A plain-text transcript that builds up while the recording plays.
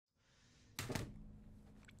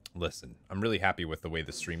listen, I'm really happy with the way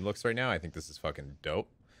the stream looks right now. I think this is fucking dope.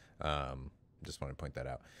 Just want to point that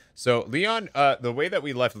out. So Leon, the way that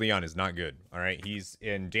we left Leon is not good. All right, he's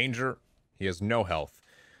in danger. He has no health.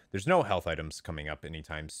 There's no health items coming up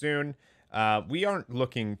anytime soon. We aren't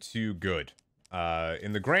looking too good.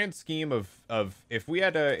 In the grand scheme of if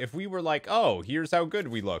we were like, oh, here's how good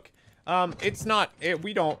we look. It's not.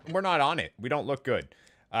 We're not on it. We don't look good.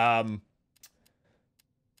 So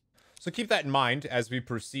keep that in mind as we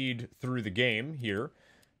proceed through the game here.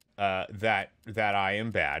 That I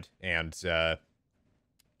am bad, and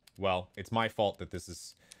well, it's my fault that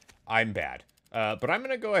I'm bad. But I'm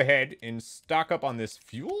gonna go ahead and stock up on this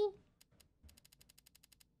fuel.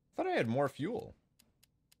 I thought I had more fuel.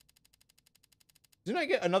 Didn't I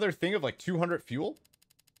get another thing of like 200 fuel?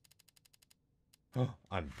 Oh,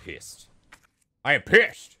 I'm pissed. I am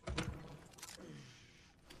pissed.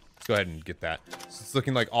 Let's go ahead and get that. So it's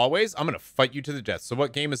looking like always. I'm going to fight you to the death. So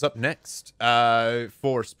what game is up next?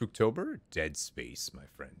 For Spooktober? Dead Space, my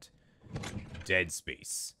friend. Dead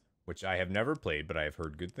Space. Which I have never played, but I have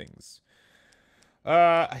heard good things.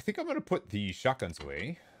 I think I'm going to put the shotguns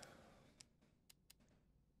away.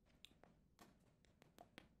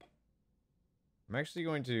 I'm actually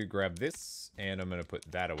going to grab this, and I'm going to put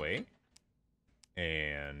that away.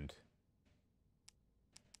 And...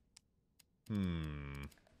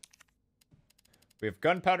 we have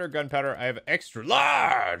gunpowder. I have extra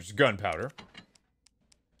large gunpowder.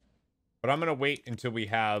 But I'm going to wait until we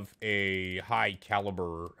have a high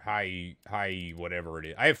caliber, high whatever it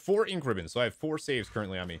is. I have 4 ink ribbons, so I have 4 saves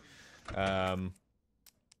currently on me.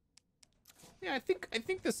 Yeah, I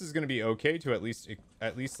think this is going to be okay to at least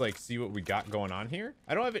like see what we got going on here.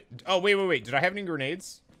 I don't have it. Oh, wait. Did I have any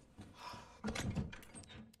grenades?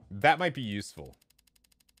 That might be useful.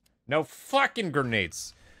 No fucking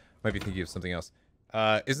grenades. Might be thinking of something else.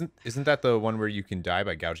 Isn't that the one where you can die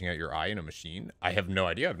by gouging out your eye in a machine? I have no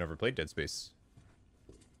idea. I've never played Dead Space.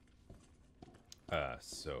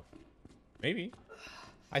 So maybe.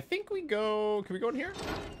 I think we go. Can we go in here?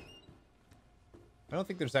 I don't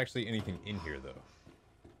think there's actually anything in here though.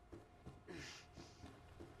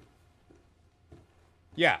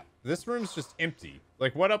 Yeah, this room's just empty.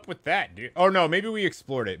 Like, what up with that, dude? Oh no, maybe we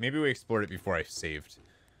explored it. Maybe we explored it before I saved.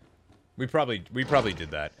 We probably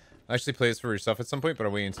did that. Actually play this for yourself at some point, but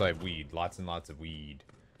I'm waiting until I have weed. Lots and lots of weed.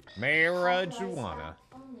 Marijuana.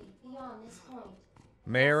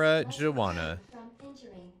 Marijuana.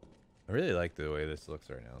 I really like the way this looks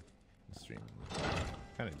right now. The stream.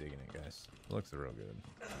 Kind of digging it, guys. It looks real good.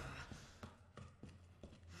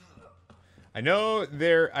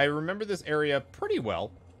 I remember this area pretty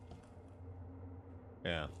well.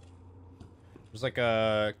 Yeah. There's like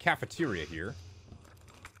a cafeteria here.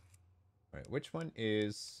 Alright, which one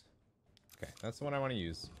is... Okay, that's the one I want to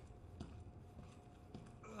use.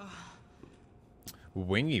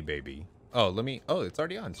 Wingy baby. Oh, let me... Oh, it's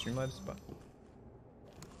already on. Streamlabs spot.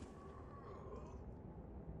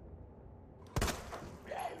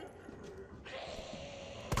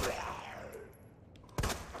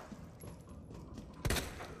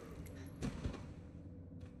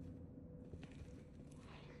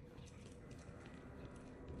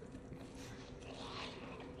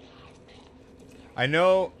 I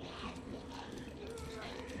know...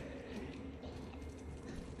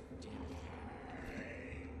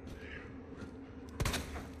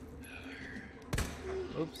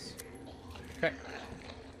 Oops. Okay.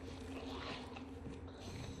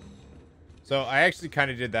 So I actually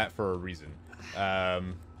kind of did that for a reason.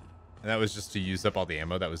 And that was just to use up all the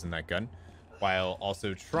ammo that was in that gun, while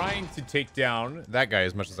also trying to take down that guy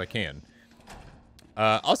as much as I can.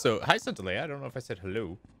 Also, hi Sentinel. I don't know if I said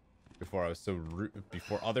hello before I was so rude,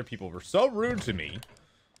 before other people were so rude to me.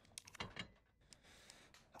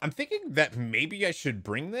 I'm thinking that maybe I should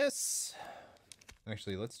bring this.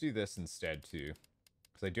 Actually, let's do this instead too.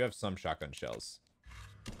 I do have some shotgun shells.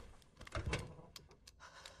 I'm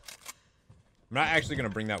not actually going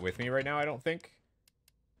to bring that with me right now, I don't think.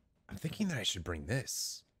 I'm thinking that I should bring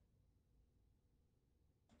this.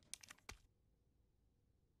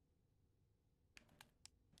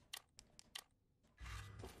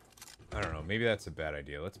 I don't know. Maybe that's a bad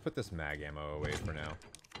idea. Let's put this mag ammo away for now.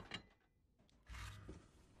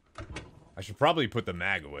 I should probably put the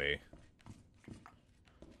mag away.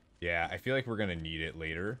 Yeah, I feel like we're gonna need it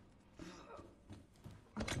later.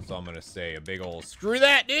 So I'm gonna say a big ol' screw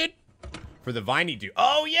that, dude! For the viney dude.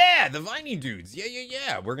 Oh, yeah! The viney dudes!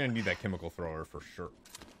 Yeah! We're gonna need that chemical thrower for sure.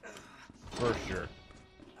 For sure.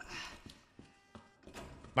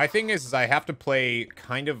 My thing is I have to play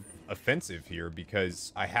kind of offensive here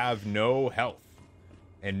because I have no health.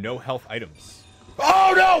 And no health items.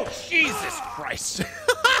 Oh, no! Jesus Christ!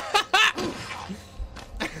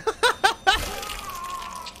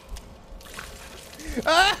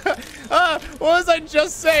 What was I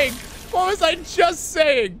just saying? What was I just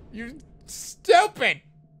saying? You stupid.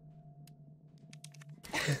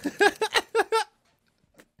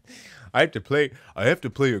 I have to play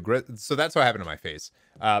aggressive. So that's what happened to my face.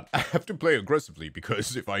 I have to play aggressively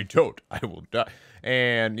because if I don't, I will die.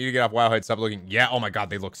 And need to get off Wildhide. Stop looking. Yeah. Oh my God.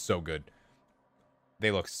 They look so good.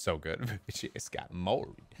 They look so good. It's got more.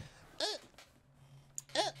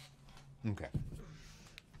 Okay.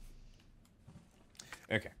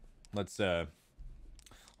 Okay. Let's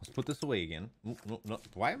put this away again. No.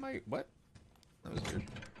 Why am I? What? That was weird.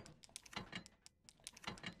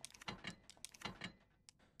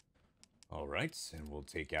 All right, and we'll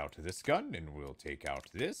take out this gun, and we'll take out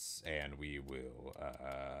this, and we will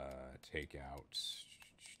take out.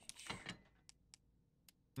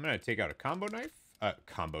 I'm gonna take out a combat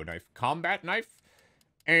knife,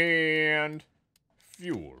 and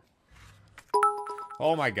fuel.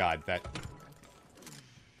 Oh my God, that.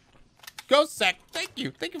 Ghost Sack, thank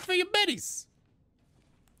you for your biddies.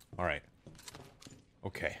 All right.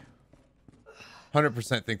 Okay.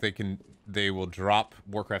 100% think they will drop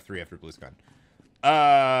Warcraft 3 after BlizzCon.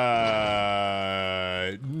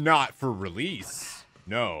 Not for release.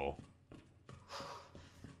 No.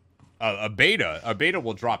 A beta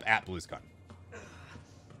will drop at BlizzCon.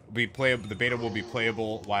 The beta will be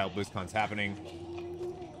playable while BlizzCon's happening.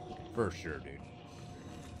 For sure, dude.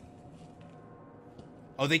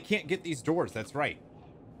 Oh, they can't get these doors. That's right.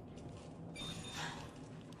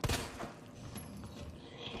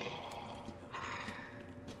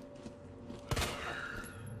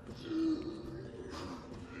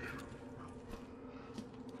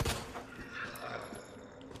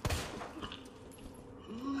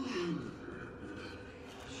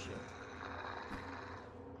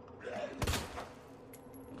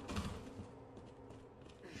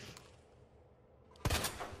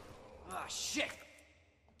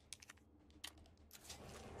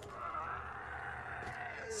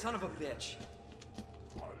 Son of a bitch.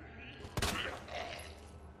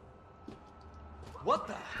 What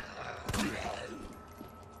the?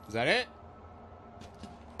 Is that it?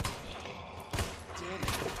 Damn it.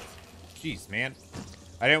 Jeez, man.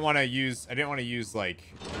 I didn't want to use like.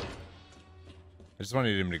 I just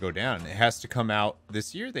wanted him to go down. It has to come out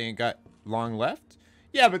this year. They ain't got long left.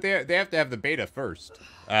 Yeah, but they have to have the beta first.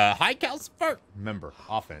 High Cal's first. Remember,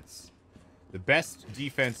 offense. The best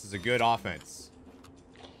defense is a good offense.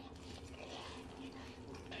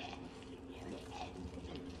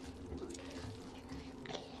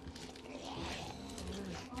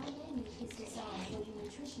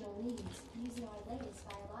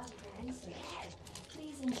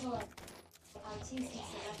 Enjoy artistic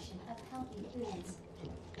selection of healthy foods.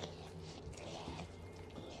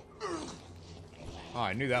 Oh,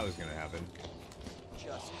 I knew that was gonna happen.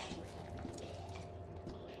 Just.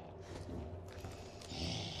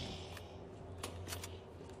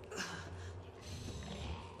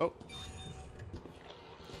 Oh.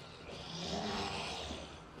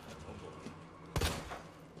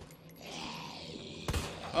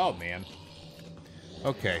 Oh man.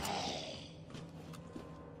 Okay.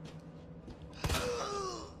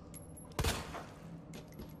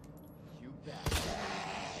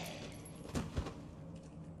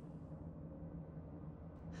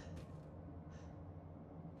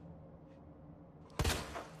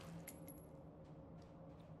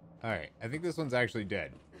 Alright, I think this one's actually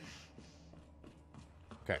dead.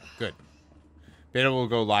 Okay, good. Beta will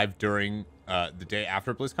go live during the day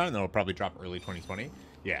after BlizzCon, and then it'll probably drop early 2020.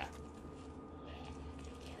 Yeah.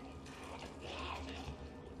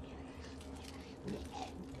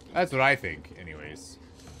 That's what I think, anyways.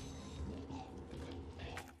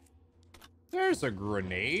 There's a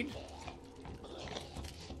grenade.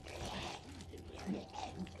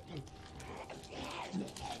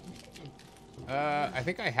 I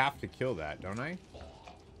think I have to kill that, don't I?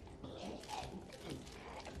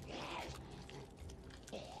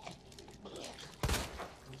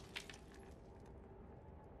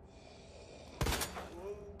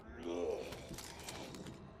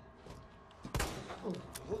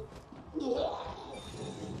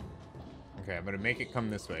 Okay, I'm gonna make it come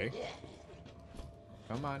this way.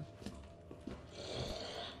 Come on.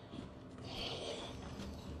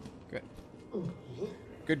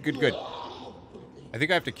 Good. Good. I think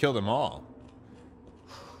I have to kill them all.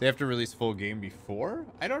 They have to release full game before?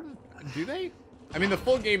 I don't... Do they? I mean, the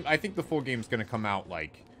full game... I think the full game's gonna come out,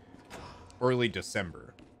 like, early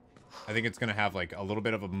December. I think it's gonna have, like, a little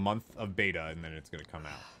bit of a month of beta, and then it's gonna come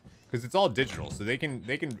out. Because it's all digital, so they can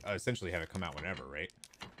essentially have it come out whenever, right?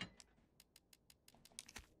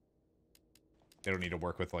 They don't need to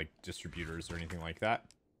work with, like, distributors or anything like that.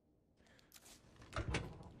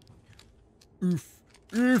 Oof.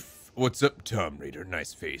 Oof. What's up, Tom Raider?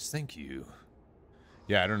 Nice face. Thank you.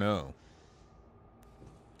 Yeah, I don't know.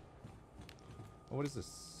 Oh, what is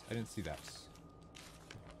this? I didn't see that.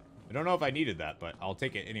 I don't know if I needed that, but I'll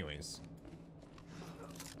take it anyways.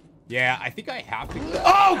 Yeah, I think I have to...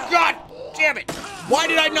 Oh, God damn it! Why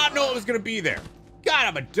did I not know it was going to be there? God,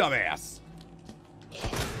 I'm a dumbass.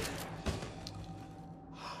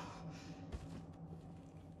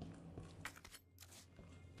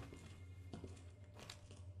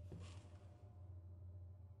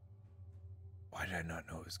 Why did I not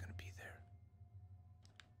know it was going to be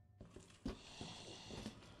there?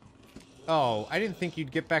 Oh, I didn't think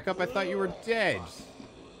you'd get back up. I thought you were dead.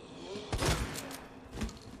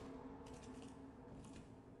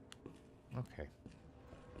 Okay.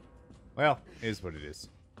 Well, is what it is.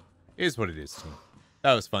 Is what it is, team.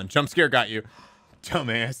 That was fun. Jump scare got you.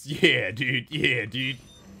 Dumbass. Yeah, dude. Yeah, dude.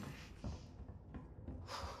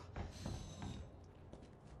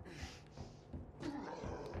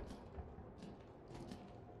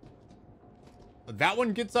 That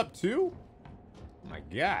one gets up too? Oh my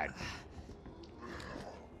god.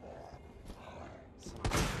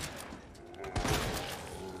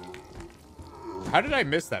 How did I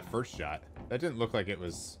miss that first shot? That didn't look like it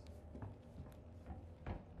was...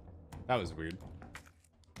 That was weird.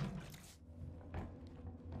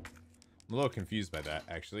 I'm a little confused by that,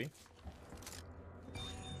 actually.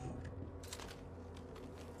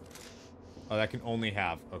 Oh, that can only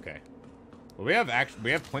have... Okay. Well, we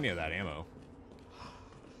have plenty of that ammo.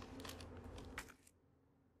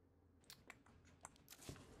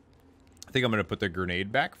 I think I'm going to put the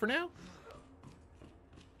grenade back for now.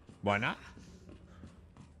 Why not?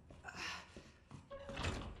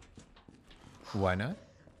 Why not?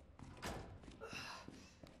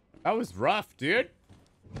 That was rough, dude.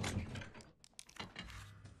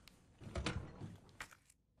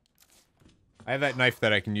 I have that knife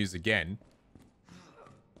that I can use again.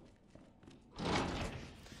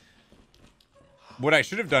 What I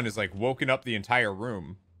should have done is, like, woken up the entire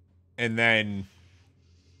room and then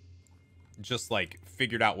just, like,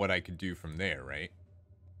 figured out what I could do from there, right?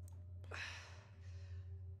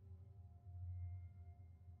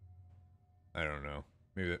 I don't know.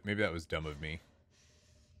 Maybe that was dumb of me.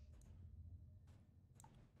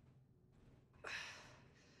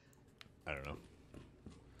 I don't know.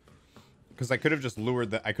 Because I could have just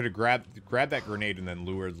lured that. I could have grabbed that grenade and then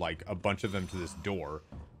lured like a bunch of them to this door,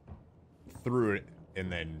 threw it,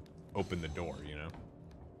 and then opened the door. You know.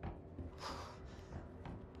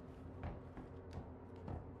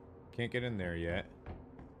 Can't get in there yet.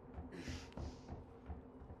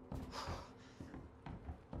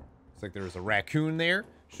 Looks like there was a raccoon there.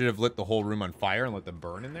 Should have lit the whole room on fire and let them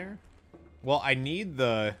burn in there. Well, I need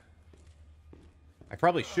the... I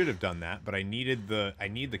probably should have done that, but I need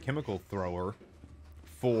the chemical thrower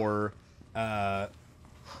for,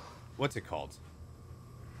 what's it called?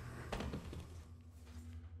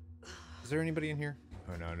 Is there anybody in here?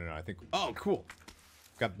 Oh, no, I think... Oh, cool.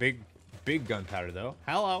 Got big gunpowder, though.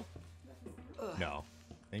 Hello. No.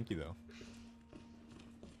 Thank you, though.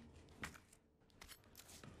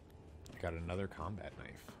 Got another combat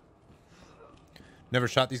knife. Never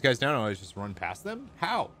shot these guys down. I always just run past them?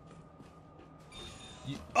 How?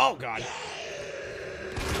 Oh, God.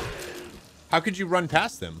 How could you run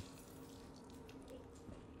past them?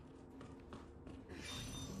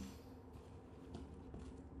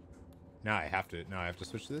 Now I have to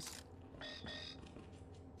switch this.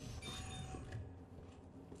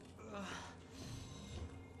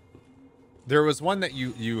 There was one that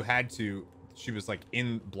you had to... She was like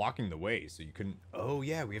in blocking the way, so you couldn't... Oh,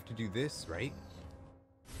 yeah, we have to do this, right?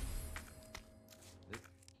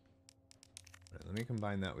 Right, let me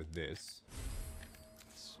combine that with this.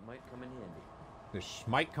 This might come in handy. This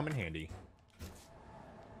might come in handy.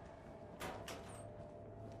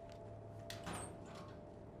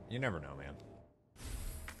 You never know, man.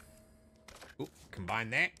 Ooh,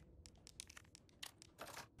 combine that.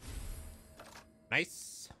 Nice.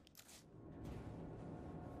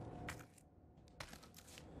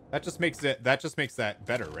 That just makes that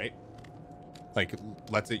better, right? Like,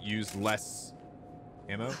 lets it use less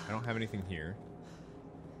ammo. I don't have anything here.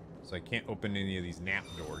 So I can't open any of these nap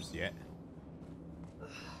doors yet.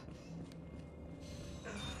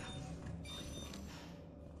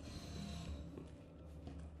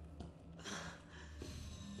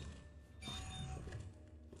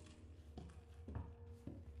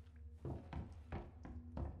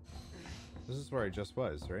 This is where I just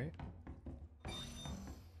was, right?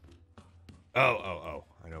 Oh.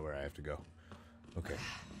 I know where I have to go. Okay.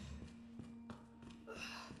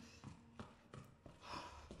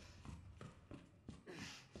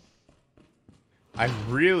 I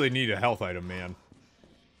really need a health item, man.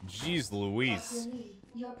 Jeez Louise. Lee,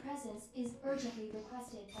 your presence is urgently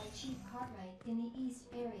requested by Chief Cartwright in the East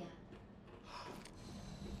area.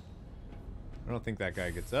 I don't think that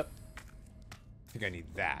guy gets up. I think I need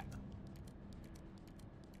that.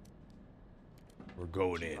 We're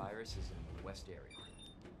going in. Virus is in the west area.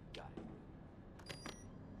 Got it.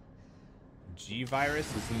 G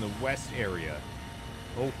virus is in the west area.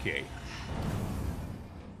 Okay.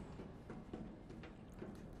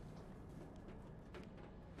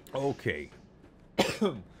 Okay.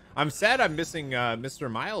 I'm sad I'm missing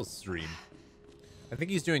Mr. Miles' stream. I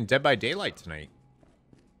think he's doing Dead by Daylight tonight.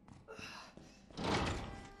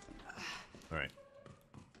 Alright.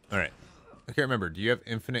 Alright. I can't remember. Do you have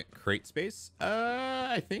infinite crate space?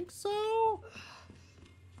 I think so.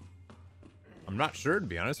 I'm not sure, to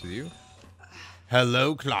be honest with you.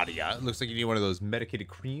 Hello, Claudia. Looks like you need one of those medicated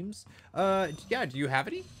creams. Yeah, do you have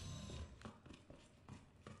any?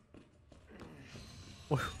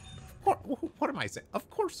 What am I saying? Of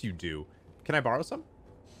course you do. Can I borrow some?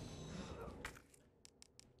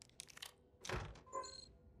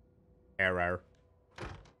 Error.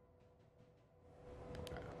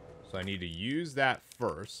 So I need to use that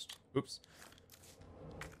first. Oops.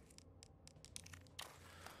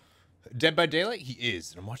 Dead by Daylight? He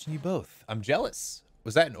is. And I'm watching you both. I'm jealous.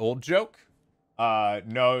 Was that an old joke?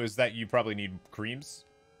 No, is that you probably need creams?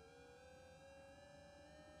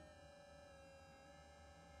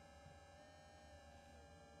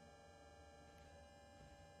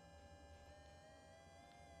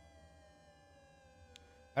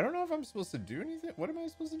 I don't know if I'm supposed to do anything. What am I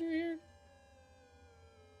supposed to do here?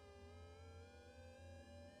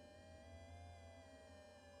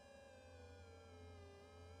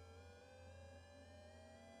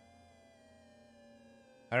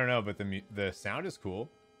 I don't know, but the sound is cool.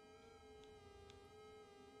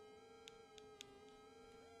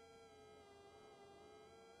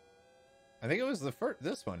 I think it was the first,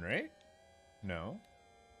 this one, right? No.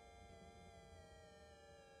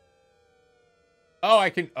 Oh,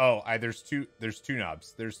 I can. Oh, there's two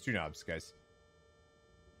knobs. There's two knobs, guys.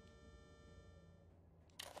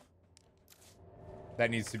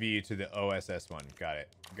 That needs to be to the OSS one. Got it.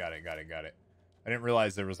 Got it. Got it. Got it. I didn't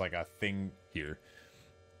realize there was like a thing here.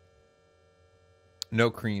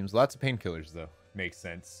 No creams. Lots of painkillers, though. Makes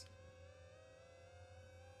sense.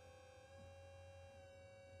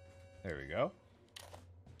 There we go.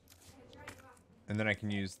 And then I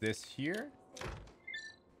can use this here.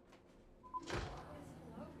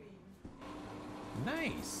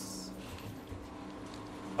 Nice.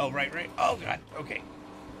 Oh, right. Oh, God. Okay.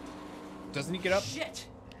 Doesn't he get up? Shit!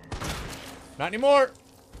 Not anymore.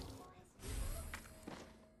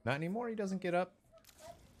 Not anymore. He doesn't get up.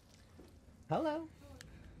 Hello.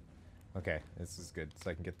 Okay, this is good.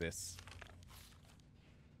 So I can get this.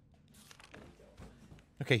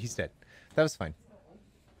 Okay, he's dead. That was fine.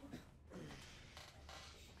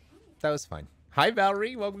 That was fine. Hi,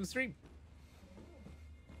 Valerie. Welcome to the stream.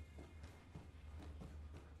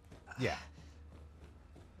 Yeah.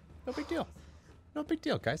 No big deal. No big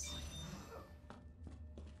deal, guys.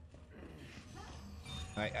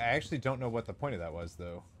 I actually don't know what the point of that was,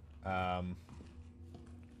 though.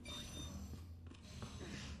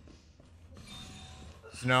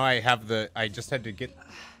 So now I have I just had to get...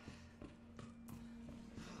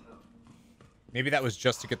 Maybe that was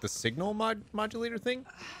just to get the signal modulator thing?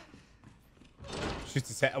 Shoots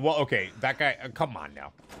his head. Well, okay. That guy... come on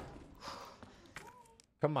now.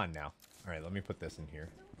 Come on now. All right, let me put this in here.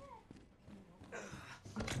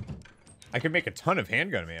 I can make a ton of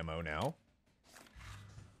handgun ammo now.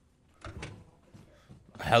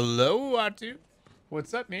 Hello, Atu.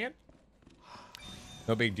 What's up, man?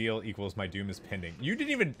 No big deal equals my doom is pending. You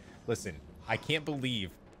didn't even... Listen, I can't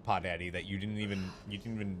believe, Pod Daddy, that you didn't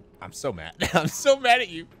even... I'm so mad. I'm so mad at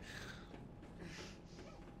you.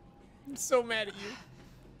 I'm so mad at you.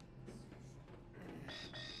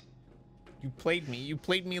 You played me. You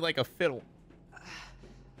played me like a fiddle.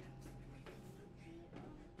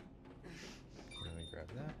 Let me grab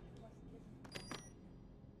that.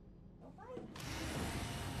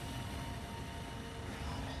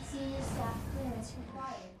 Senior staff clearance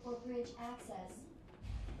required for bridge access.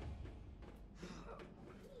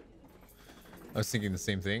 I was thinking the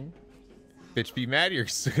same thing. Bitch, be mad. You're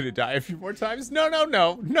still gonna die a few more times. No, no,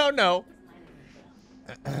 no. No, no.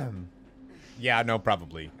 Yeah, no,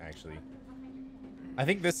 probably, actually. I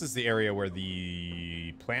think this is the area where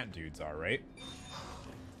the plant dudes are, right?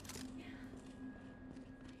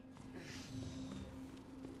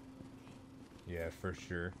 Yeah, for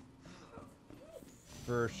sure.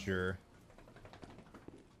 For sure.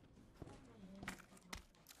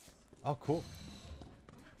 Oh, cool.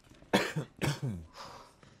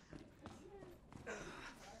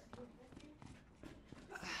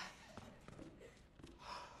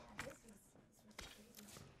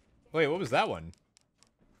 Wait, what was that one?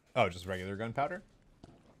 Oh, just regular gunpowder?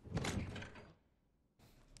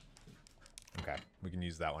 Okay, we can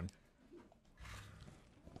use that one.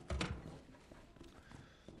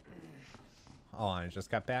 Oh, I just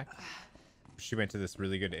got back. She went to this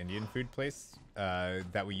really good Indian food place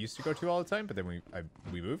that we used to go to all the time, but then we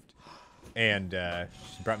moved. And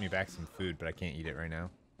she brought me back some food, but I can't eat it right now.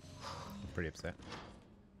 I'm pretty upset.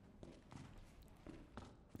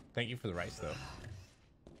 Thank you for the rice, though.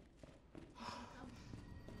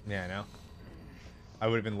 Yeah, I know. I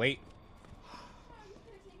would have been late.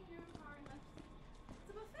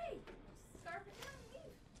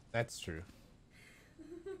 That's true.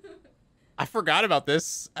 I forgot about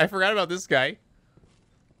this. I forgot about this guy.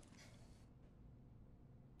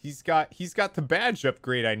 He's got the badge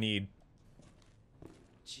upgrade I need.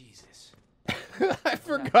 Jesus. I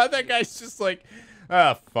forgot that guy's just like,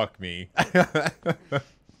 ah, fuck me.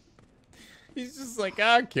 He's just like,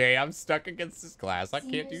 okay, I'm stuck against this glass. I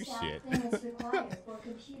can't do shit.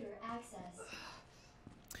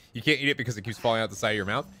 You can't eat it because it keeps falling out the side of your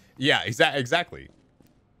mouth? Yeah, exactly.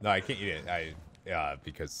 No, I can't eat it.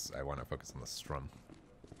 Because I want to focus on the strum.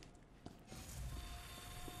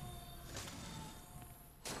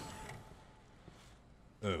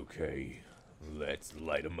 Okay, let's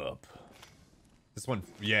light him up. This one,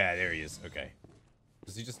 yeah, there he is. Okay.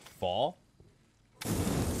 Does he just fall?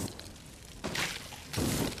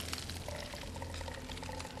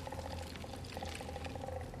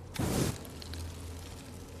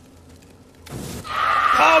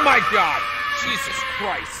 Oh my god! Jesus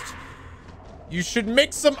Christ! You should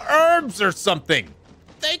make some herbs or something!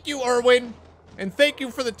 Thank you, Erwin! And thank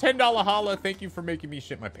you for the $10 holla. Thank you for making me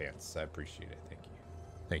shit my pants. I appreciate it. Thank you.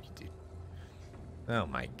 Thank you, dude. Oh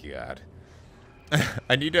my god.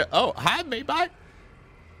 I need to... Oh, hi, Maybot!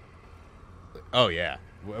 Oh, yeah.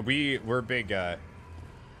 We're big,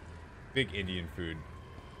 big Indian food.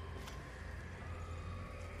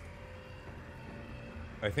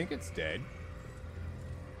 I think it's dead.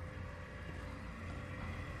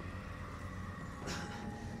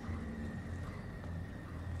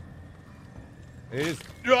 It is.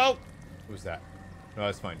 Oh! What was that? No,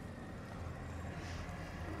 that's fine.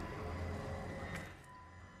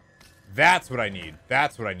 That's what I need.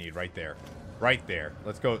 That's what I need right there. Right there.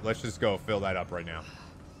 Let's go. Let's just go fill that up right now.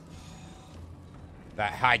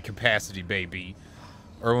 That high capacity, baby.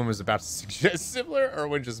 Erwin was about to suggest similar.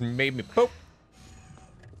 Erwin just made me poop.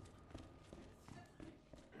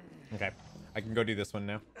 Okay. I can go do this one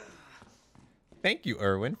now. Thank you,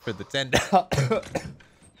 Erwin, for the $10.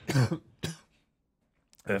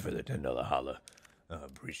 For the $10 holla.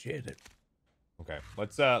 Appreciate it. Okay.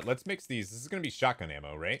 Let's mix these. This is gonna be shotgun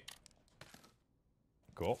ammo, right?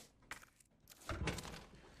 Cool.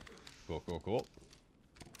 Cool.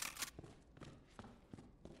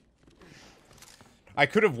 I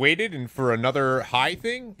could have waited and for another high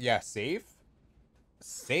thing. Yeah, save.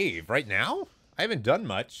 Save right now? I haven't done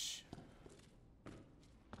much.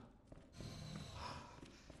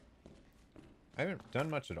 I haven't done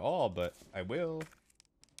much at all, but I will.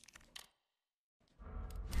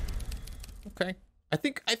 Okay. I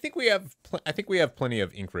think we have plenty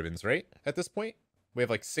of ink ribbons, right? At this point, we have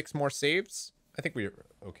like 6 more saves. I think we're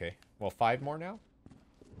okay. Well, 5 more now.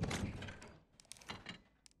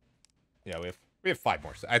 Yeah, we have 5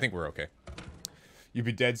 more. I think we're okay. You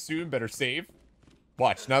be dead soon. Better save.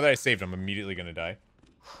 Watch. Now that I saved, I'm immediately gonna die.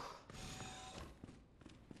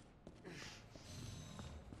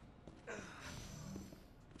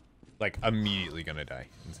 Like immediately gonna die.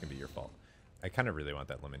 It's gonna be your fault. I kind of really want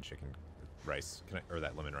that lemon chicken rice. Or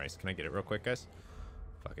that lemon rice? Can I get it real quick, guys?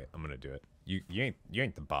 Fuck it. I'm gonna do it. You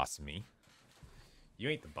ain't the boss of me. You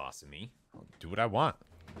ain't the boss of me. I'll do what I want.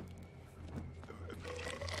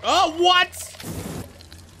 Oh, what?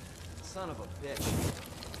 Son of a bitch.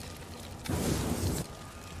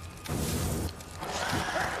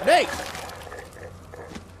 Hey!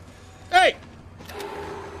 Hey!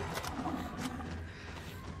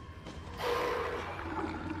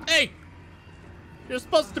 Hey! You're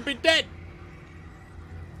supposed to be dead!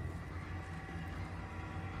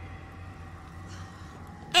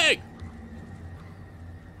 Hey!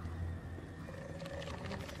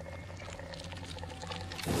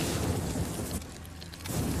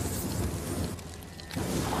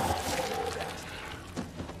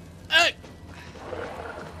 Hey!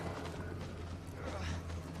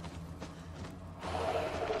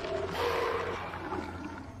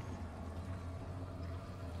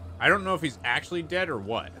 I don't know if he's actually dead or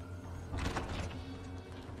what.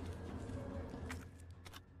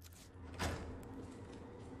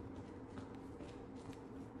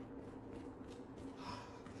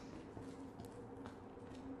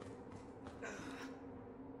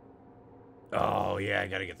 Oh, yeah, I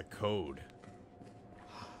gotta get the code.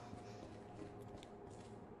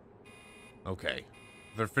 Okay.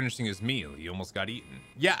 They're finishing his meal. He almost got eaten.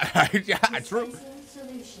 Yeah, yeah, true. Displacing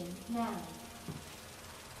solution now.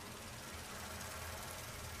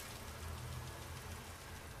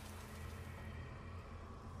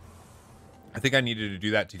 I think I needed to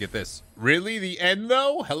do that to get this. Really? The end,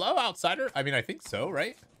 though? Hello, outsider? I mean, I think so,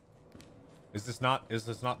 right? Is this not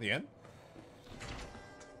the end?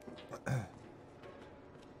 I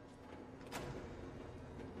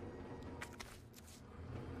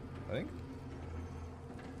think.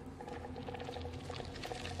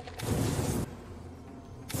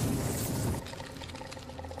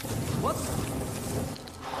 What?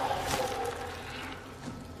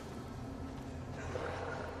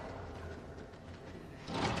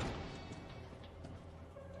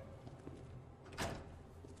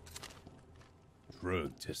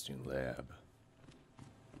 Drug testing lab.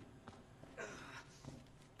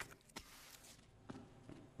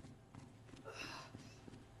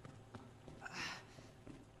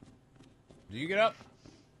 Do you get up?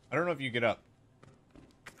 I don't know if you get up.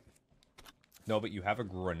 No, but you have a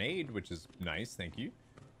grenade, which is nice. Thank you.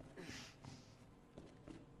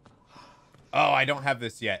 Oh, I don't have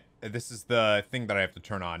this yet. This is the thing that I have to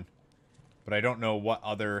turn on. But I don't know what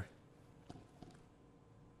other...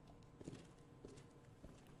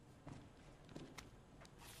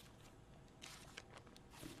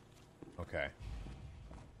 Okay.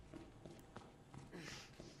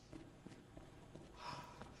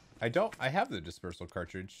 I have the dispersal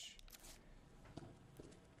cartridge.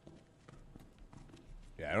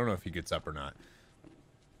 Yeah, I don't know if he gets up or not.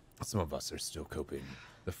 Some of us are still coping.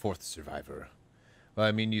 The fourth survivor. Well,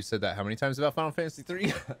 I mean, you said that how many times about Final Fantasy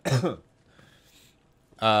 3?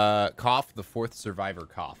 Cough, the fourth survivor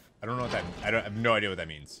cough. I don't know what that means. I have no idea what that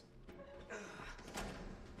means.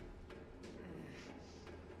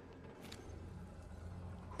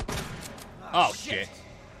 Oh, shit.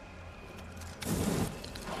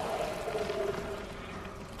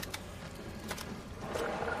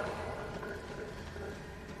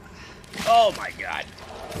 Oh, my God.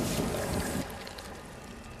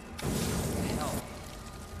 Hell.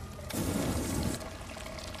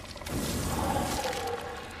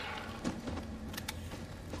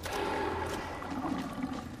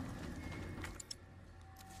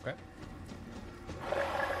 Okay.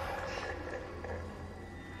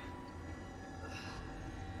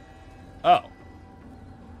 Oh.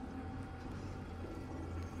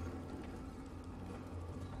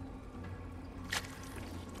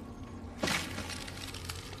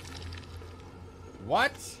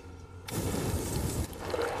 What?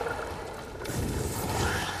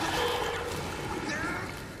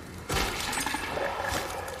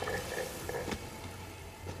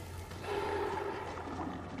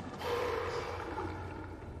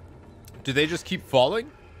 Do they just keep falling?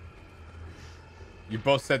 You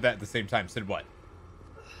both said that at the same time. Said what?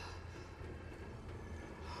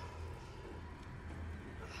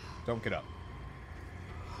 Don't get up.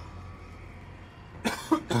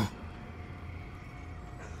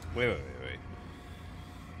 Wait.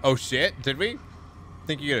 Oh, shit. Did we?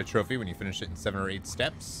 Think you get a trophy when you finish it in 7 or 8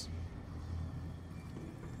 steps?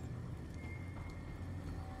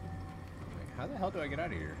 Wait, how the hell do I get out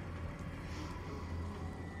of here?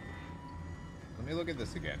 Let me look at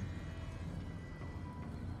this again.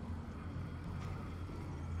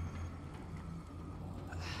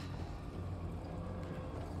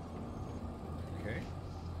 Okay.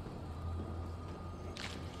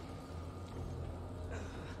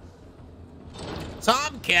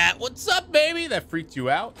 Tomcat, what's up, baby? That freaked you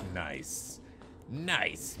out? Nice.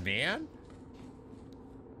 Nice, man.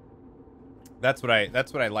 That's what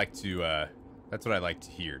I like to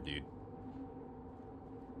hear, dude.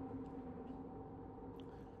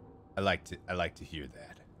 I like to hear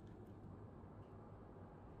that.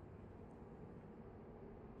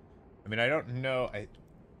 I mean, I don't know.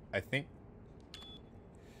 I think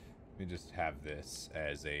let me just have this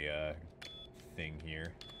as a thing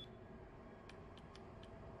here.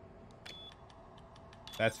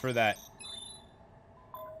 That's for that.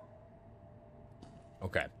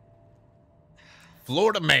 Okay.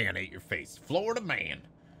 Florida man ate your face. Florida man.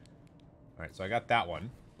 All right, so I got that one.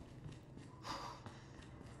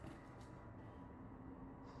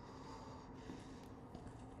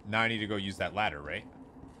 Now I need to go use that ladder, right?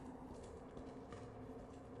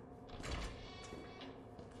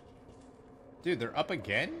 Dude, they're up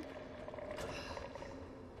again?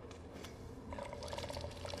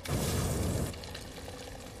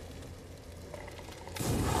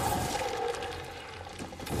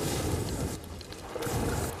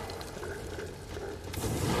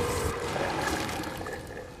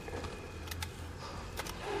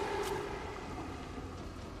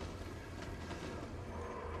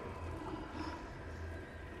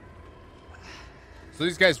 So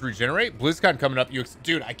these guys regenerate. BlizzCon coming up.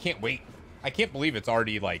 Dude, I can't wait. I can't believe it's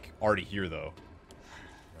already here though.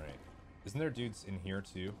 All right. Isn't there dudes in here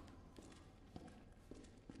too?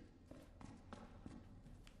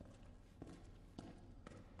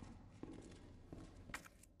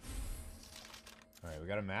 All right, we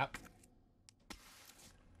got a map.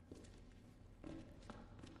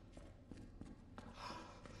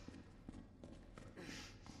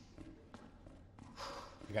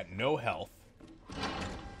 We got no health.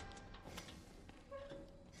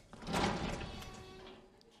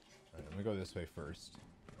 Alright, let me go this way first.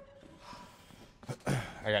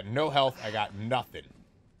 I got no health. I got nothing.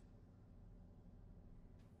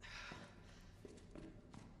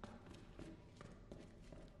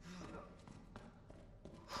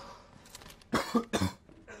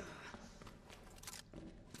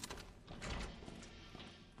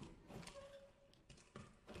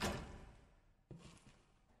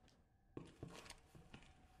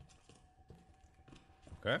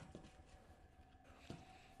 Okay.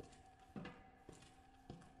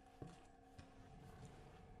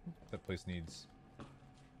 That place needs...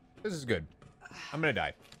 This is good. I'm gonna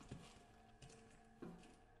die.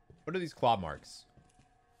 What are these claw marks?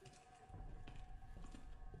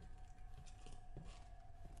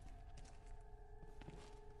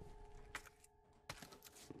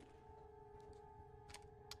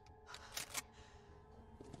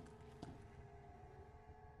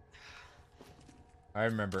 I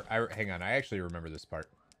remember. Hang on. I actually remember this part.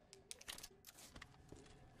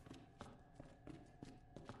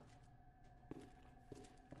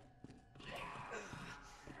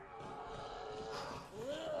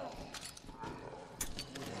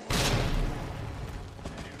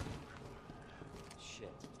 Shit.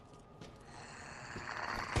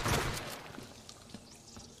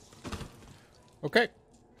 Okay.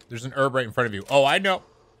 There's an herb right in front of you. Oh, I know.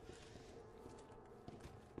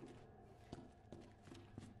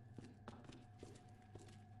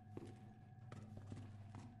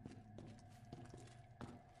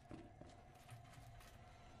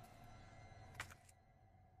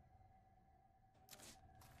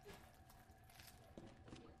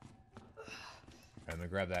 I'm gonna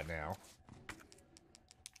grab that now.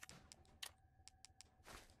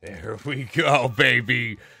 There we go,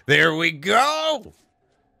 baby. There we go.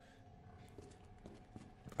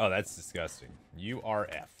 Oh, that's disgusting.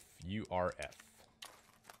 URF. URF.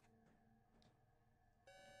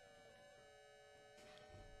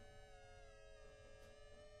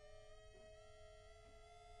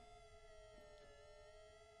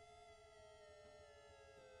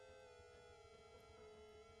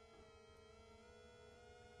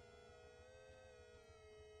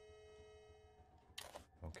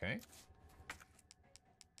 Okay.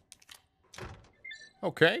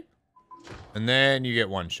 Okay. And then you get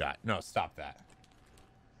one shot. No, stop that.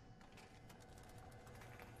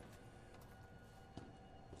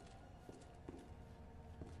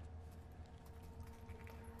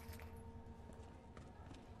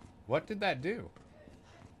 What did that do?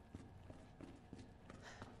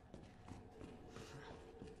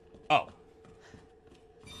 Oh.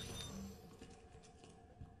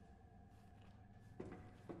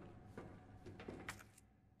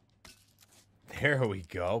 There we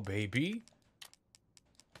go, baby.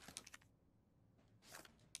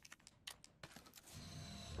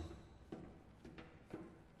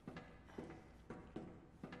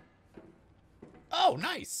 Oh,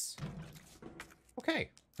 nice. Okay,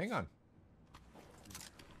 hang on.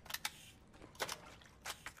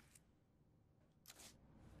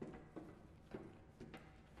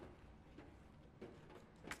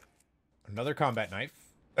 Another combat knife.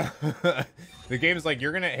 The game is like,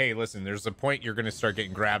 you're gonna, hey, listen, there's a point you're gonna start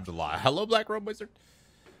getting grabbed a lot. Hello, Black Robe Wizard.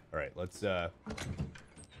 All right, let's put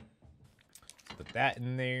that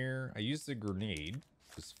in there. I used the grenade,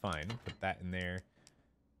 which is fine. Put that in there.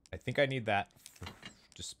 I think I need that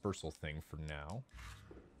dispersal thing for now.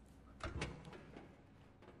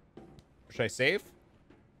 Should I save?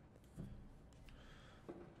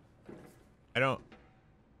 I don't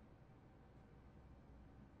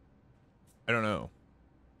know.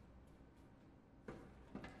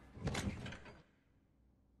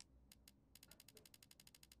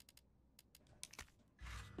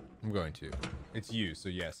 I'm going to. It's you, so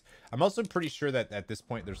yes. I'm also pretty sure that at this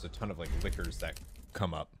point there's a ton of like liquors that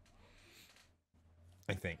come up.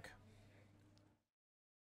 I think.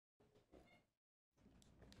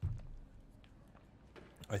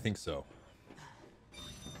 I think so.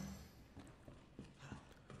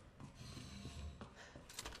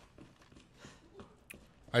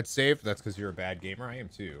 I'd save. That's because you're a bad gamer. I am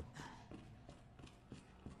too.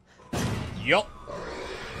 Yup.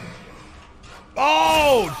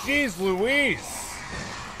 Oh, jeez Louise.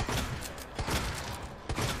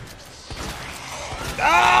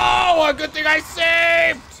 Oh, a good thing I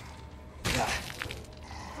saved.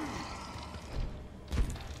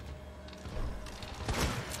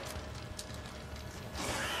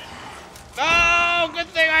 Oh, good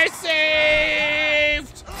thing I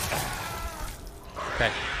saved.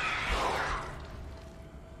 Okay.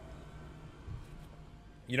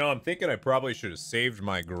 You know, I'm thinking I probably should have saved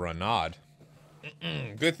my grenade.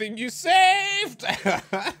 Good thing you saved.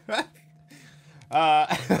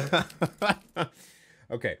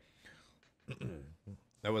 Okay.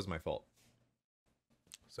 That was my fault.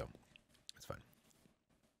 So, it's fine.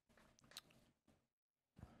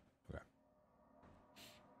 Okay.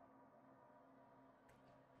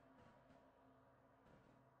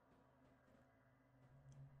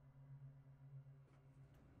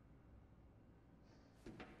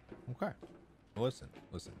 Okay. Listen.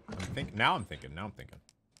 Now I'm thinking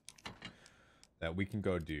that we can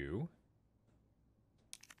go do.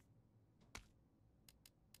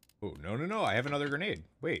 Oh, no. I have another grenade.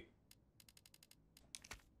 Wait.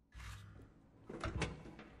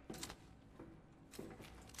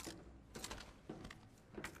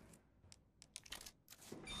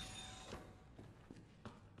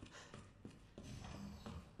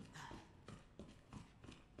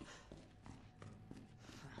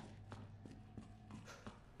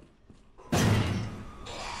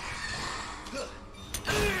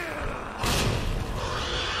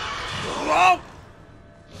 Whoa!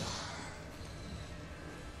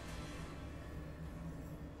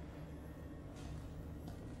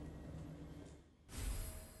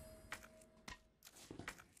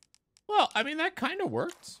 Well, I mean, that kind of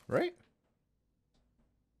worked, right?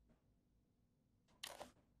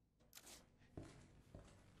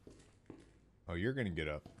 Oh, you're gonna get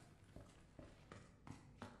up.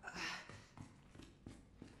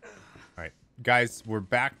 All right, guys, we're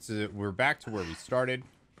back to where we started.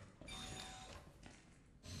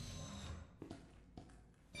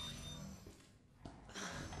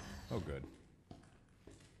 Oh, good.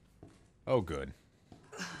 Oh, good.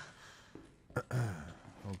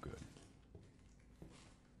 Oh, good.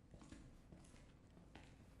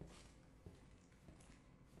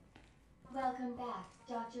 Welcome back,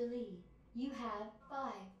 Dr. Lee. You have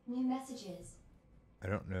 5 new messages. I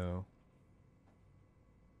don't know.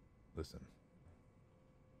 Listen.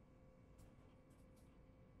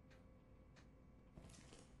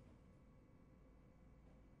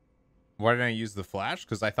 Why didn't I use the flash?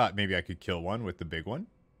 Because I thought maybe I could kill one with the big one.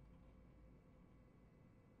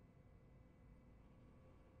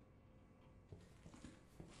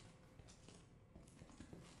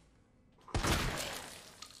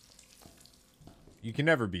 You can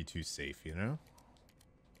never be too safe, you know?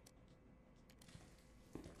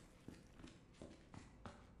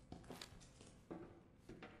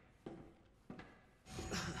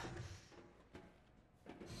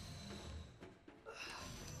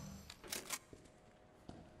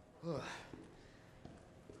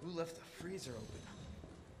 Who left the freezer open?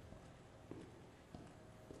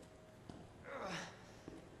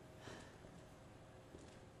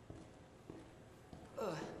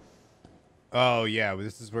 Oh, yeah, well,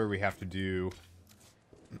 this is where we have to do...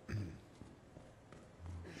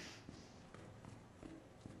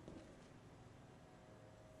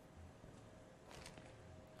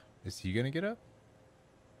 Is he gonna get up?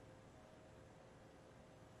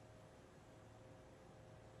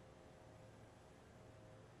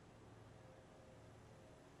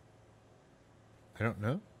 I don't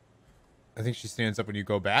know. I think she stands up when you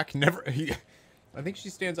go back. Never... I think she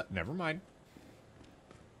stands up... Never mind.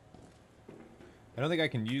 I don't think I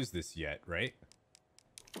can use this yet, right?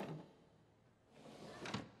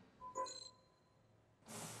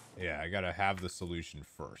 Yeah, I gotta have the solution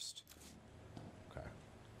first. Okay.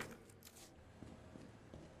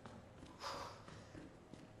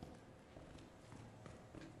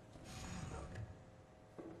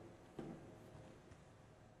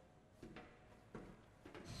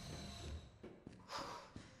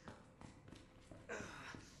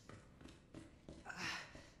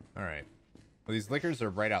 All right. Well, these liquors are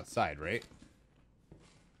right outside, right?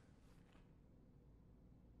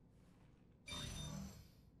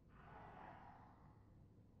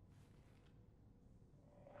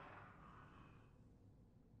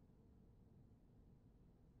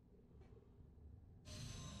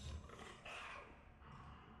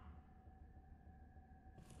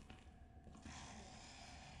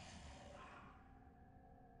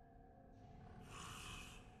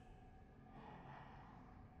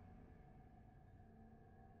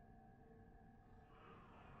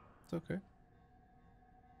 It's okay.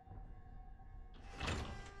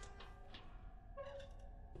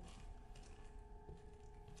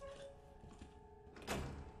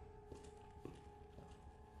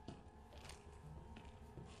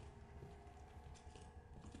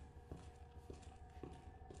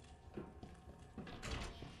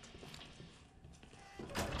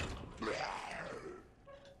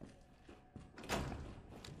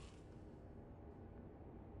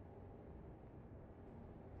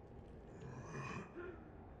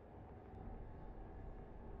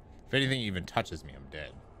 If anything even touches me, I'm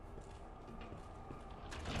dead.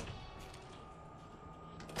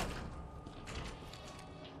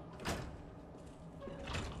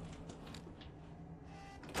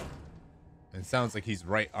 It sounds like he's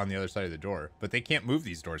right on the other side of the door. But they can't move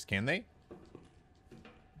these doors, can they?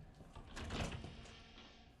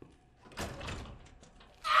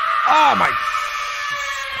 Oh my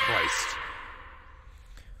Christ.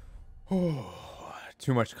 Oh,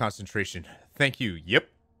 too much concentration. Thank you. Yep.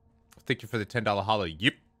 Thank you for the $10 hollow.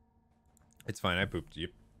 Yep. It's fine. I pooped. Yep.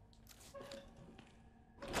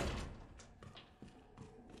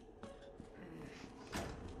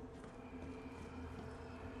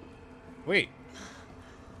 Wait.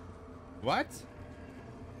 What?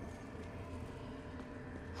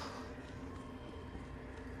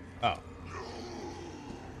 Oh.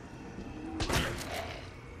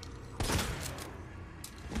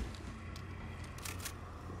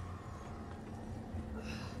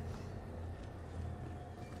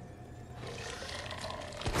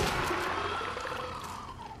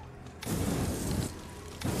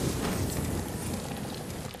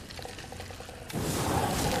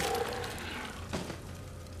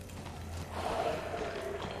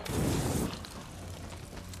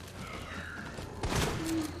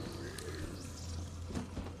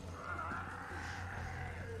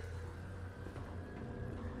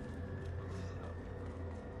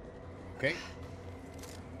 Okay.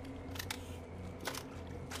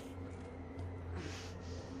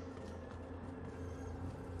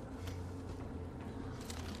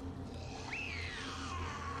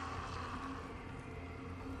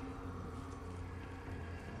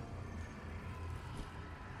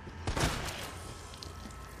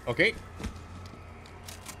 Okay.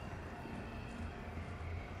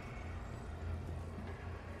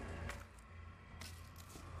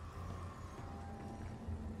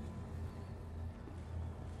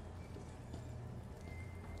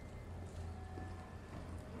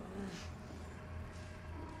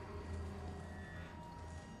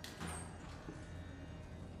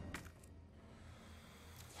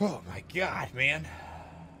 Oh my god, man.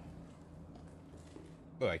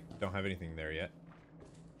 Oh, I don't have anything there yet.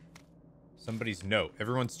 Somebody's note.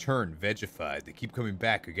 Everyone's turned vegified. They keep coming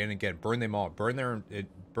back again and again. Burn them all. Burn their...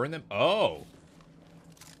 burn them... Oh!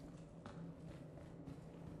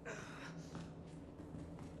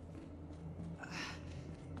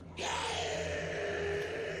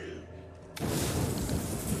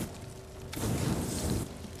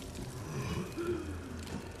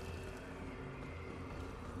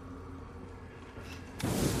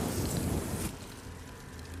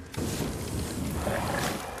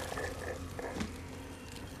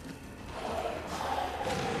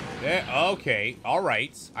 Yeah, okay.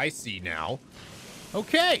 Alright. I see now.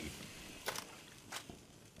 Okay.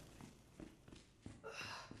 So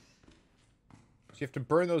you have to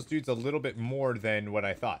burn those dudes a little bit more than what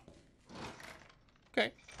I thought.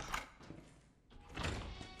 Okay.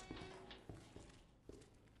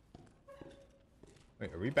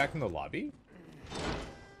 Wait, are we back in the lobby?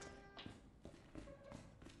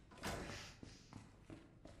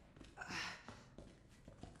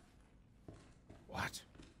 What?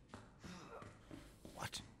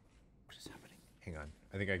 What? What is happening? Hang on.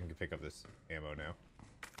 I think I can pick up this ammo now.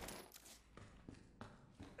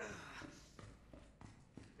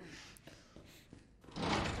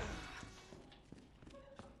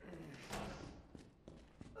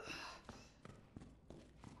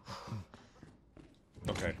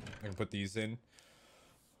 Okay, I can put these in.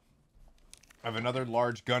 I have another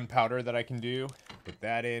large gunpowder that I can do. Put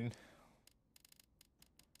that in.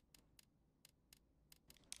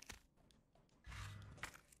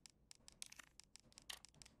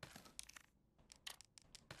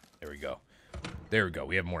 There we go. There we go.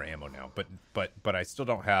 We have more ammo now. But I still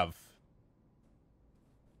don't have...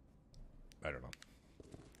 I don't know.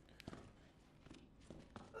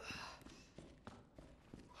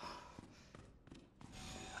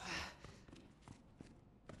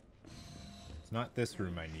 It's not this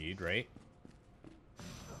room I need, right?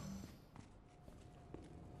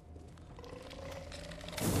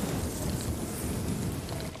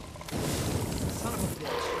 Son of a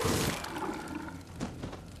bitch.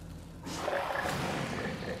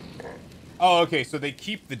 Oh, okay, so they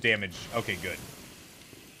keep the damage. Okay, good.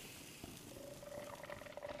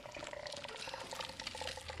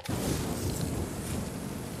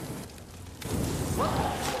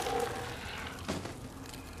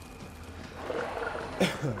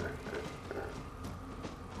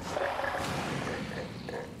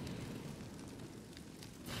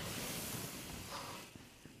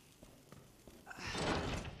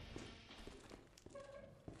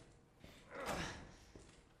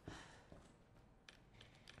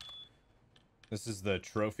 This is the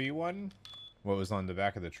trophy one. What was on the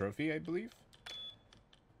back of the trophy, I believe.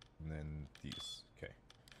 And then these. Okay.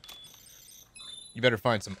 You better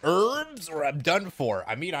find some herbs or I'm done for.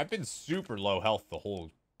 I mean, I've been super low health the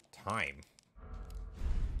whole time.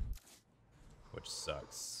 Which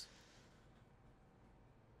sucks.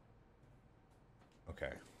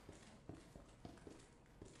 Okay.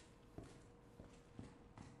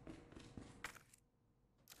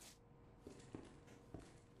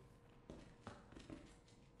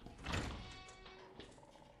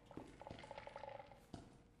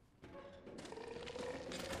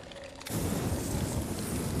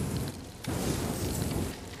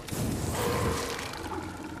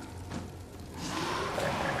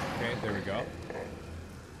 Okay, there we go.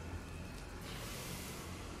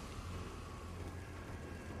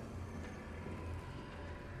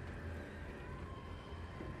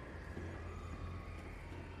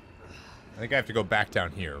 I think I have to go back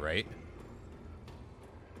down here, right?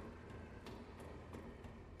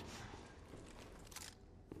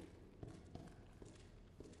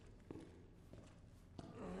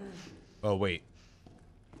 Oh, wait.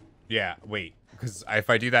 Yeah, wait. Because if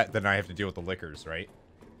I do that, then I have to deal with the liquors, right?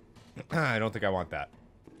 I don't think I want that.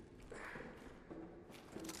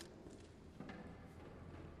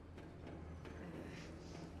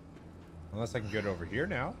 Unless I can get over here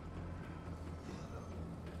now.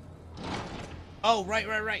 Oh, right,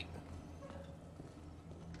 right, right.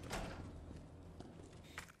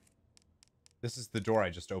 This is the door I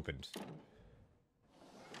just opened.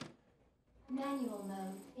 Manual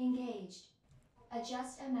mode engaged.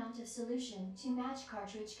 Adjust amount of solution to match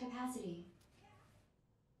cartridge capacity.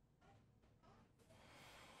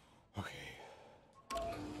 Okay.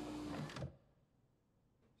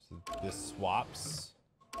 So this swaps.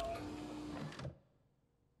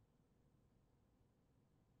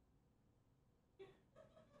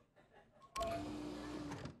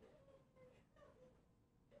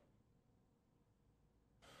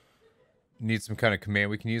 Need some kind of command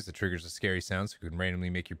we can use that triggers a scary sound so we can randomly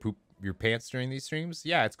make you poop your pants during these streams?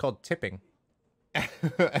 Yeah, it's called tipping.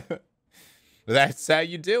 That's how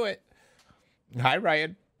you do it. Hi,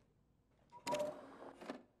 Ryan. Alright,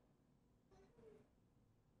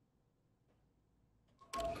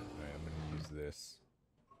 I'm gonna use this.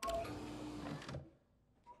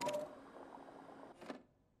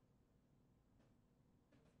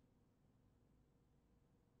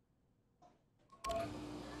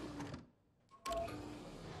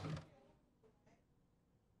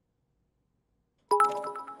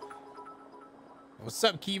 What's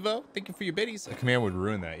up, Kivo? Thank you for your biddies. A command would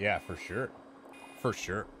ruin that. Yeah, for sure. For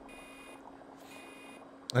sure.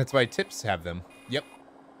 That's why tips have them. Yep.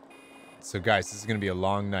 So, guys, this is going to be a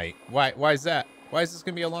long night. Why is that? Why is this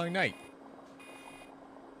going to be a long night?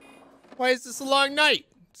 Why is this a long night?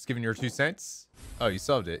 Just giving your 2 cents. Oh, you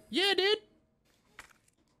solved it. Yeah, dude.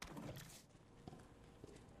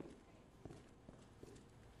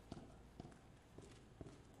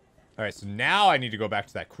 All right, so now I need to go back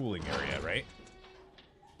to that cooling area, right?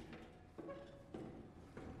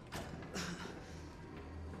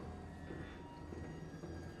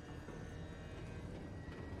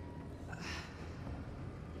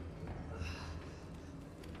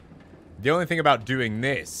 The only thing about doing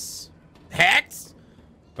this, Hex,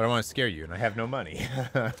 but I want to scare you, and I have no money.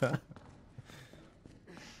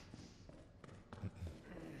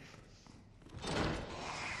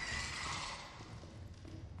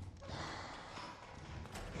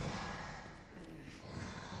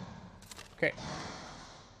 Okay.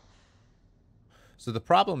 So the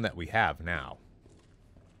problem that we have now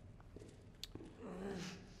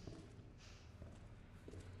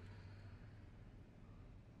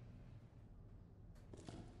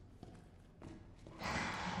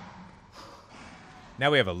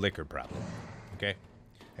we have a liquor problem, okay?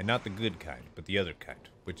 And not the good kind, but the other kind,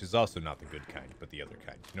 which is also not the good kind, but the other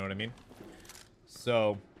kind. You know what I mean?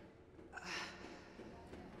 So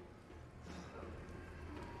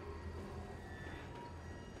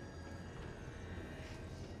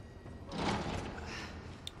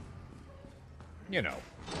you know,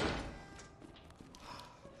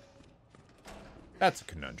 that's a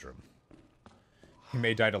conundrum. He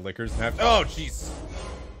may die to liquors and have... Oh, jeez.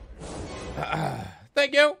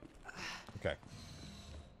 Thank you. Okay.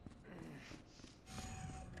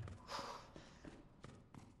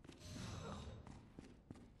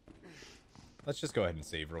 Let's just go ahead and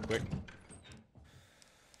save real quick.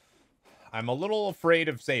 I'm a little afraid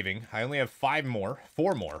of saving. I only have 4 more.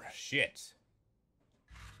 Shit.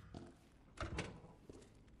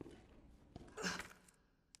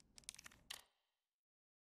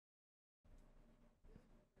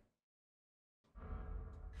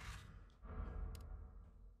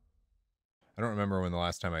 I don't remember when the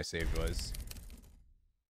last time I saved was.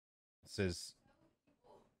 It says...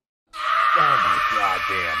 Oh my god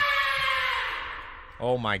damn.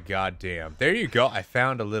 Oh my god damn. There you go. I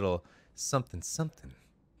found a little something something.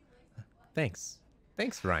 Thanks.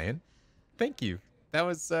 Thanks, Ryan. Thank you. That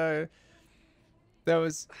was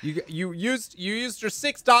you used your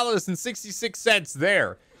 $6.66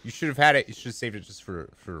 there. You should have had it. You should have saved it just for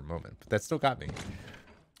a moment. But that still got me.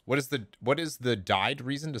 What is the died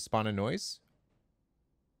reason to spawn a noise?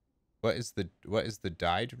 What is the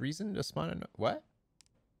died reason to spawn a what?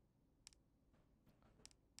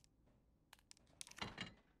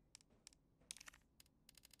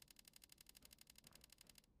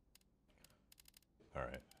 All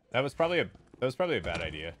right. That was probably a bad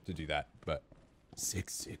idea to do that, but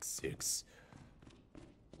 666.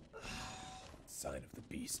 Sign of the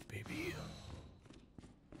beast, baby.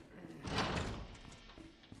 So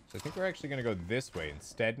I think we're actually going to go this way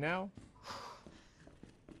instead now.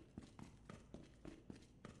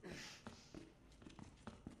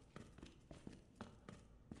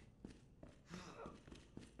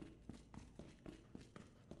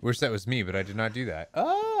 Wish that was me, but I did not do that.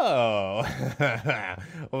 Oh!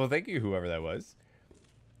 Well, thank you, whoever that was.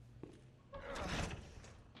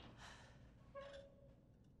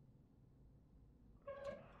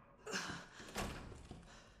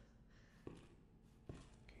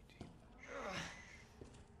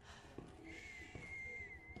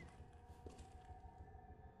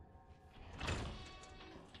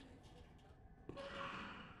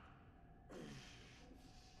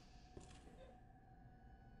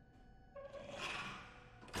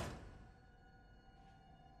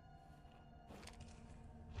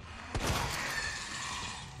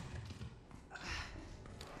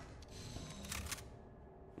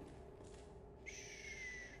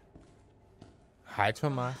 Hi,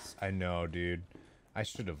 Tomas. I know, dude. I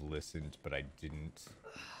should have listened, but I didn't.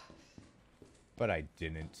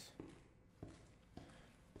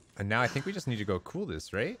 And now I think we just need to go cool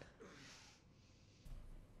this, right?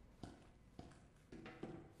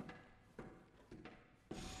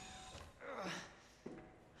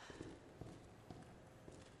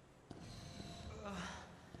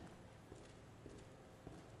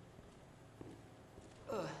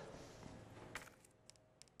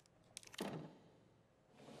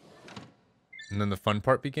 And then the fun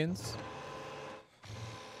part begins.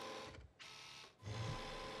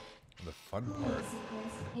 The fun part.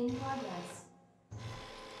 Sequence in progress.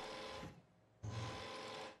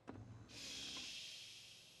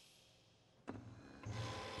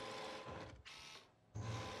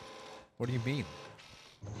 What do you mean?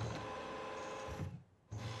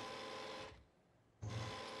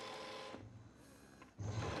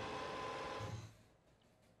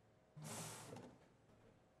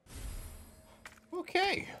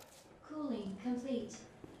 Okay. Cooling complete.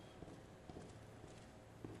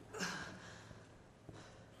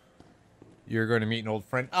 You're going to meet an old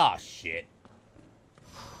friend. Ah, shit.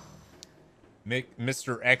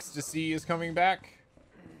 Mr. Ecstasy is coming back.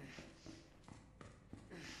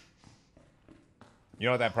 You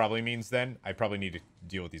know what that probably means then? I probably need to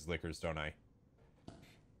deal with these liquors, don't I?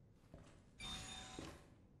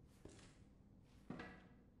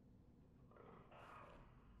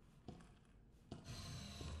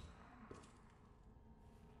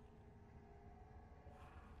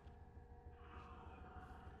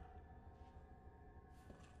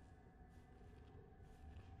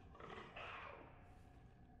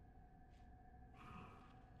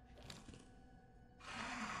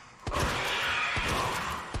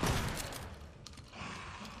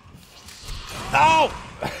 Oh!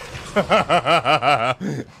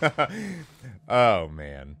 Oh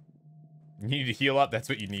man. You need to heal up, that's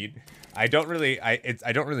what you need. I don't really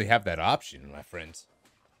have that option, my friends.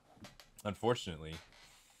 Unfortunately.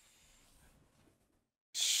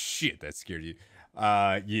 Shit, that scared you.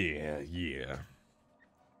 Yeah.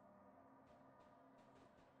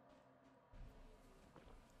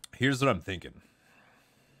 Here's what I'm thinking.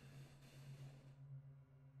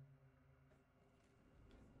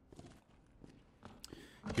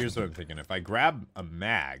 If I grab a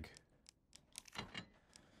mag,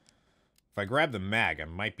 the mag, I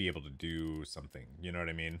might be able to do something. You know what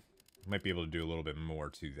I mean? I might be able to do a little bit more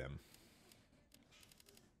to them.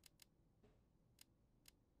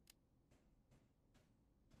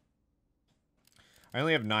 I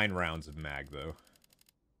only have 9 rounds of mag, though.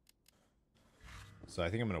 So I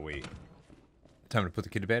think I'm going to wait. Time to put the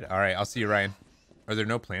kid to bed? Alright, I'll see you, Ryan. Are there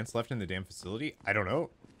no plants left in the damn facility? I don't know.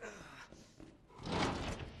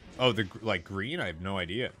 Oh, like green? I have no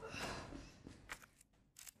idea.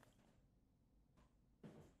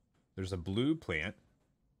 There's a blue plant.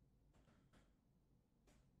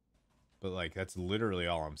 But, like, that's literally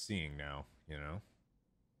all I'm seeing now, you know?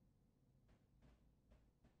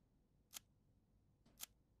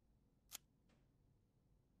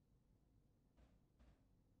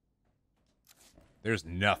 There's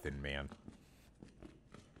nothing, man.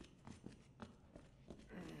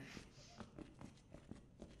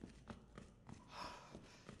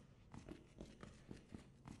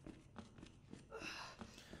 I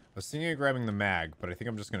was thinking of grabbing the mag, but I think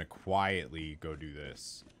I'm just going to quietly go do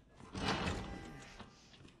this.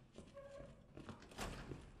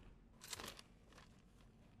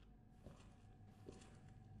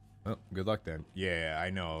 Oh, good luck then. Yeah,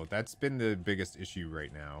 I know. That's been the biggest issue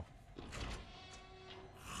right now.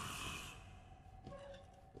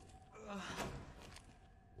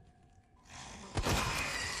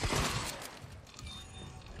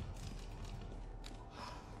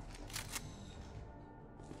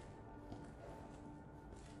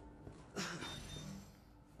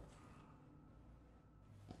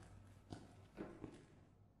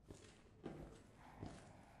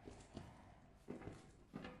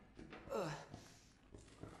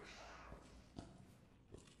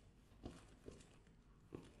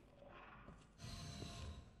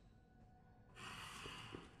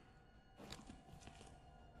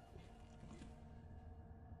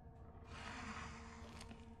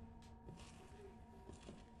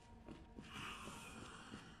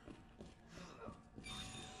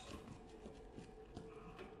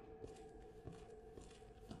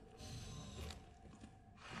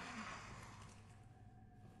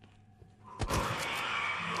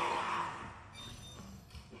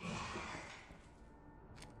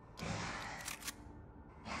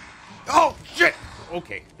 Oh, shit!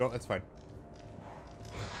 Okay, no, that's fine.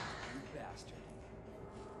 You bastard.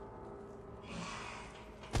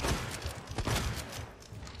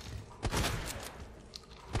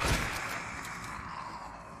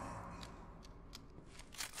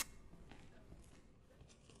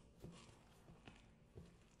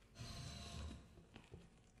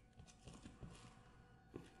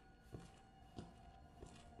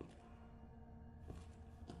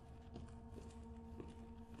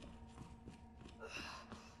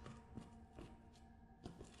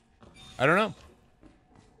 I don't know.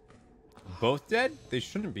 Both dead? They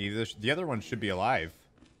shouldn't be. The other one should be alive.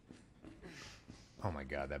 Oh my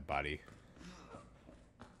god, that body.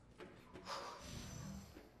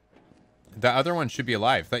 The other one should be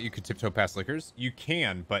alive. Thought you could tiptoe past lickers? You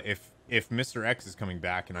can, but if Mr. X is coming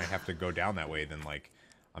back and I have to go down that way, then, like,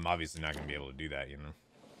 I'm obviously not going to be able to do that, you know?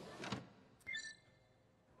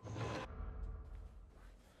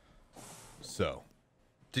 So,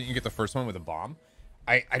 didn't you get the first one with a bomb?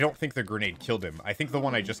 I don't think the grenade killed him. I think the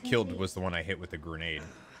one I just killed was the one I hit with the grenade.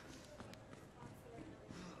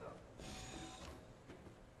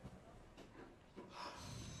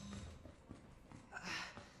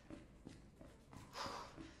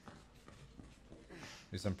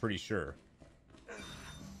 At least I'm pretty sure. I'm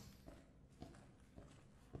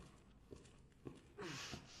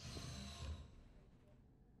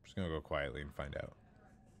just gonna go quietly and find out.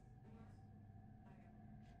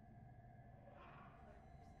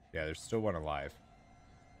 Yeah, there's still one alive.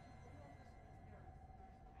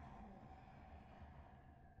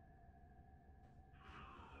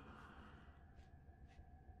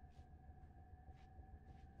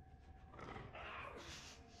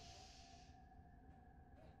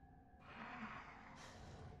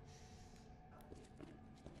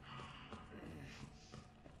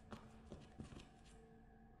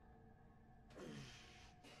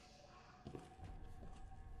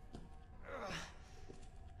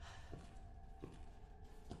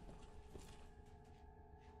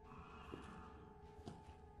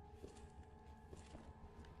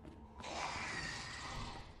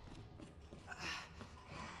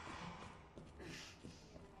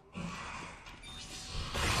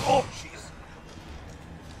 Oh, jeez.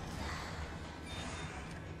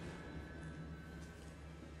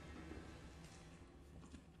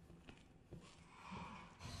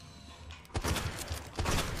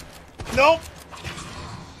 Nope.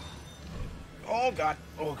 Oh, God.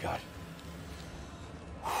 Oh, God.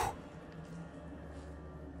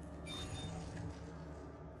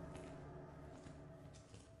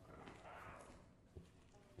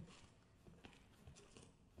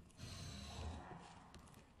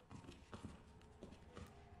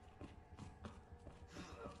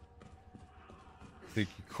 Think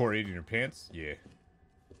you Corey in your pants? Yeah.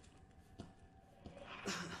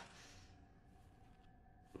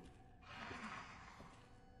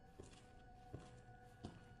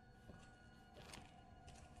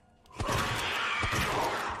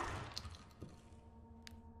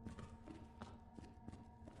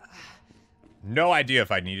 no idea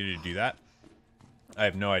if I needed to do that. I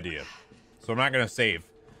have no idea. So I'm not going to save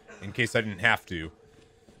in case I didn't have to.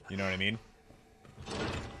 You know what I mean?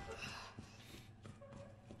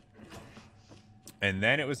 And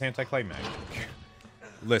then it was anticlimactic.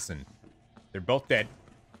 Listen, they're both dead.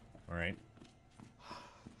 All right.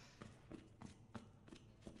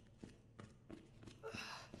 I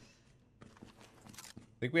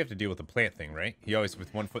think we have to deal with the plant thing, right? He always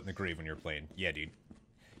with one foot in the grave when you're playing. Yeah, dude.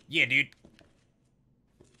 Yeah, dude.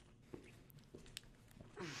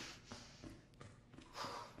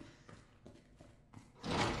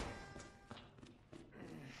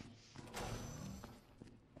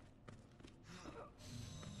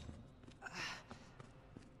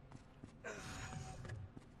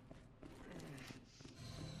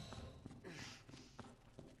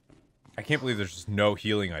 I can't believe there's just no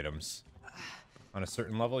healing items. On a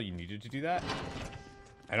certain level, you needed to do that?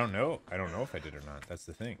 I don't know. I don't know if I did or not. That's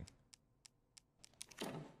the thing.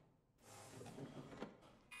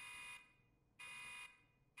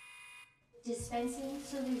 Dispensing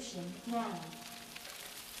solution now.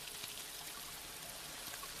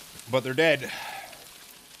 But they're dead.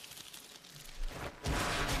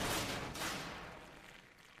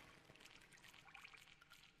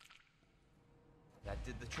 That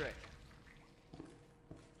did the trick.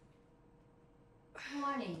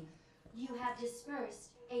 Warning. You have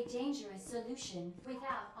dispersed a dangerous solution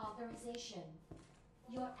without authorization.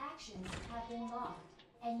 Your actions have been logged,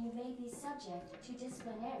 and you may be subject to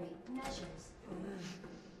disciplinary measures.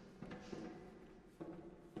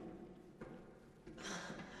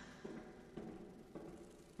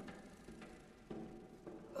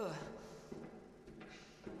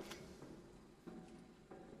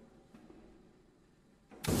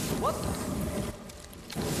 What?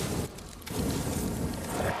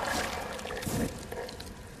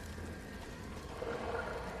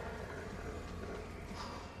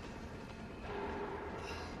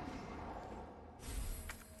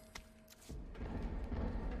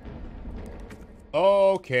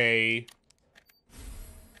 Okay.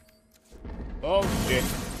 Oh, shit.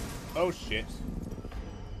 Oh, shit.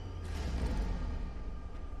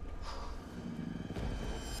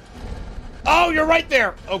 Oh, you're right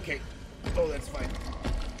there! Okay. Oh, that's fine.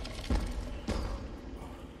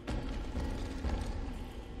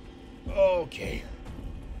 Okay.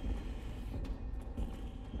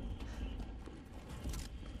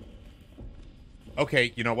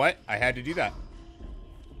 Okay, you know what? I had to do that.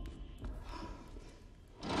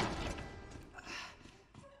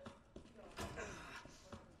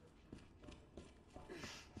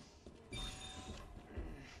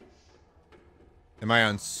 Am I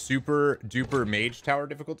on super duper mage tower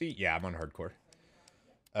difficulty? Yeah, I'm on hardcore.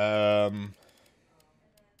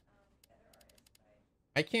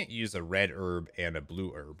 I can't use a red herb and a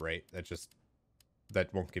blue herb, right?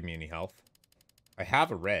 That won't give me any health. I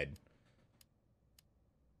have a red.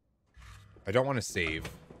 I don't want to save.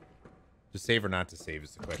 To save or not to save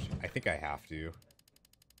is the question. I think I have to.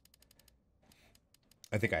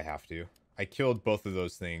 I killed both of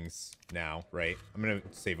those things now, right? I'm going to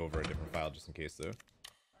save over a different file just in case, though.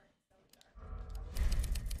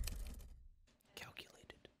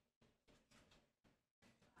 Calculated.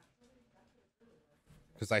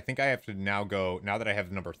 Because I think I have to now go... Now that I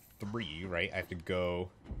have number 3, right? I have to go...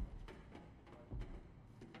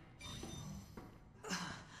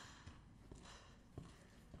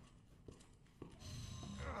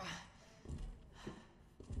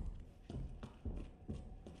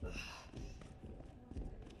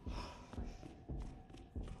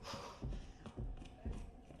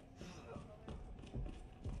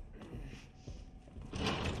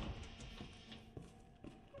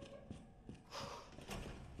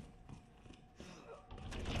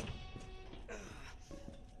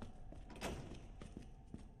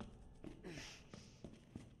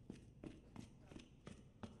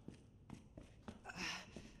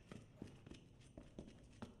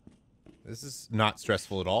 This is not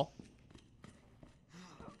stressful at all.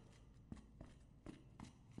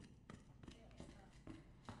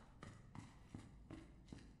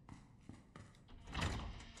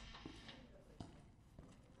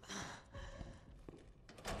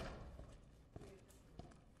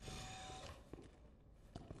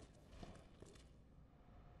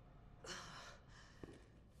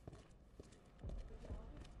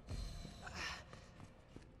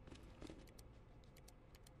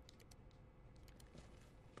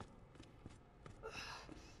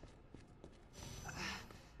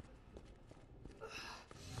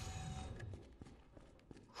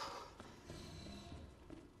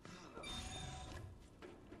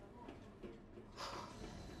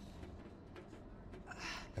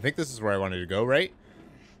 I think this is where I wanted to go, right?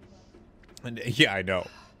 And yeah, I know.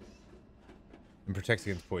 And protects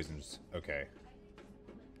against poisons. Okay.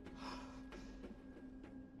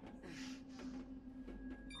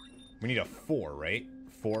 We need a 4, right?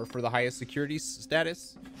 4 for the highest security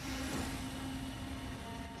status.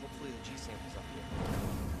 Hopefully the G sample's up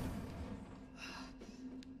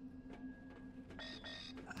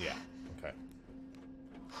here. Yeah. Okay.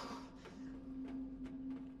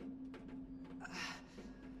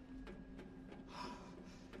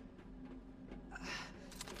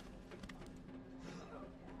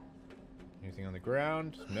 Anything on the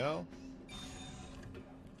ground? No.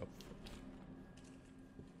 Oh.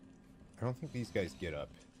 I don't think these guys get up.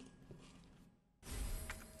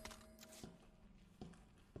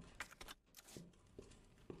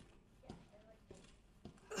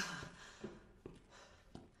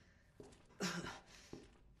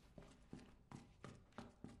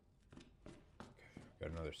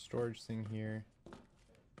 Got another storage thing here.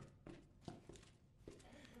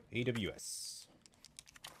 AWS.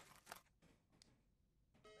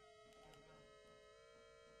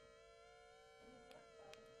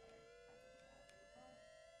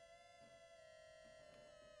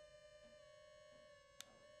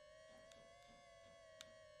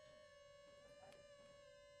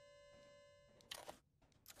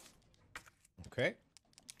 Okay.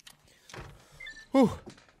 Whew.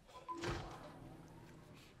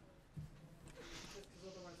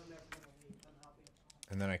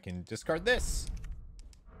 And then I can discard this.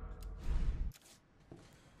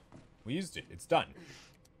 We used it. It's done.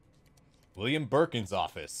 William Birkin's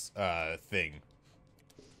office thing.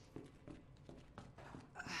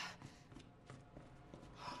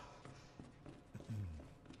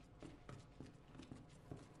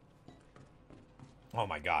 Oh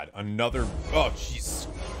my god. Another... Oh, jeez.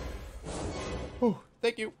 Oh,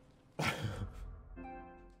 thank you.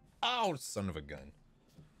 Oh, son of a gun.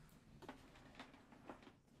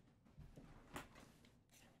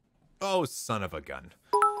 Oh, son of a gun.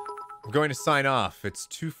 I'm going to sign off. It's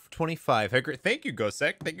 2:25. Hey, great. Thank you,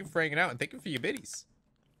 Gosek. Thank you for hanging out, and thank you for your biddies.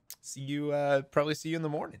 See you, probably see you in the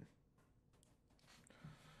morning.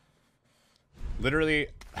 Literally,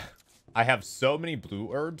 I have so many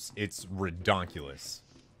blue herbs, it's redonkulous.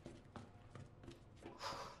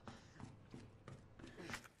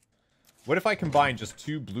 What if I combine just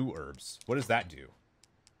 2 blue herbs? What does that do?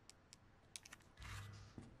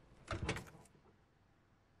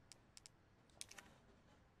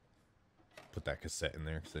 Put that cassette in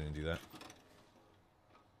there because I didn't do that.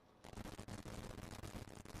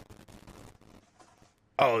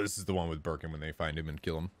 Oh, this is the one with Birkin when they find him and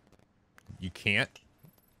kill him. You can't?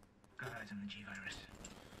 Got eyes on the G-Virus.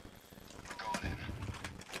 Going in.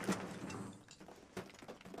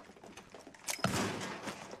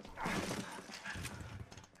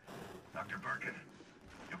 Dr. Birkin,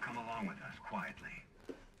 you'll come along with us quietly.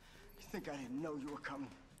 You think I didn't know you were coming?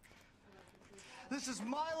 This is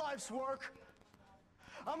my life's work.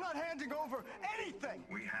 I'm not handing over anything.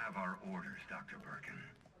 We have our orders, Dr. Birkin.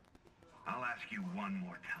 I'll ask you one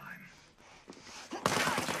more time.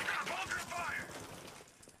 Hold your fire!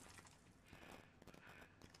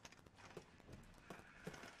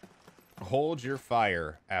 Hold your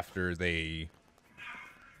fire after they...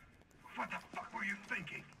 What the fuck were you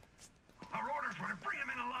thinking? Our orders were to bring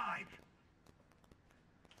him in alive.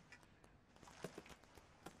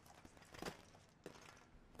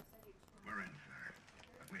 We're in, sir.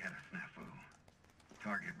 But we had a snafu.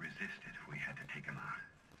 Target resisted. We had to take him out.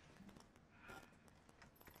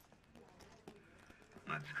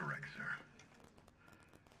 That's correct, sir.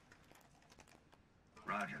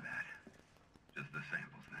 Roger that. Just the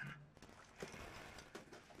samples, then.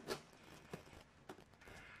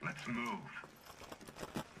 Let's move.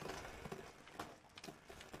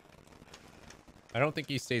 I don't think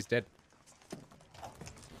he stays dead.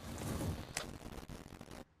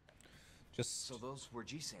 Just... So those were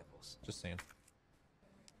G samples. Just saying.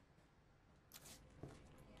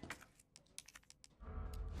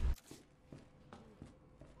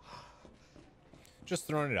 Just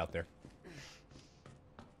throwing it out there.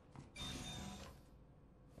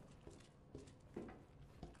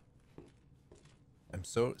 I'm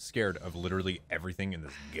so scared of literally everything in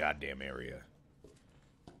this goddamn area.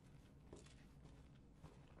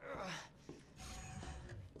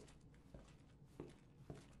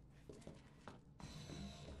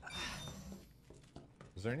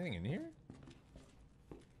 Is there anything in here?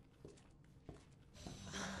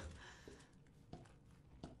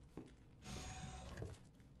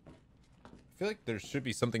 I feel like there should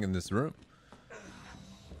be something in this room.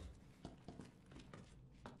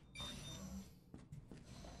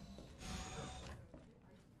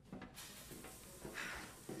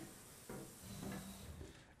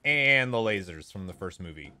 And the lasers from the first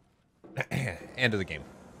movie. End of the game.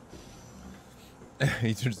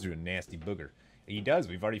 He turns into a nasty booger. He does.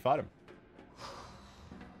 We've already fought him.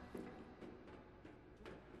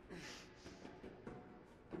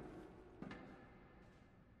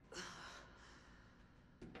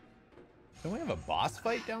 Don't we have a boss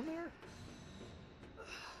fight down there?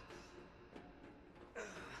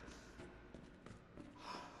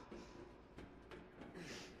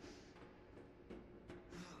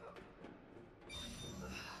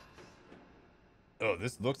 Oh,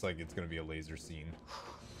 this looks like it's gonna be a laser scene.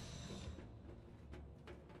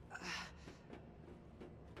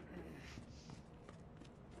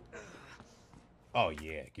 Oh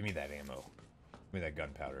yeah, give me that ammo. Give me that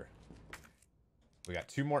gunpowder. We got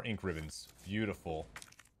 2 more ink ribbons. Beautiful.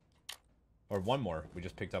 Or 1 more. We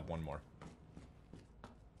just picked up 1 more.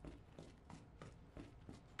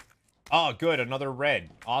 Oh, good. Another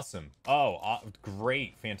red. Awesome. Oh,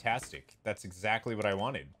 great. Fantastic. That's exactly what I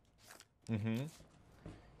wanted. Mm-hmm.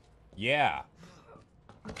 Yeah.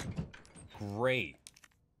 Great.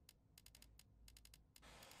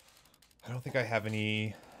 I don't think I have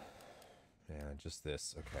any... Yeah, just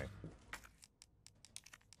this. Okay.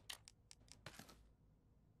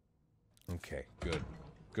 Okay, good.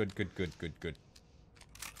 Good, good, good, good, good.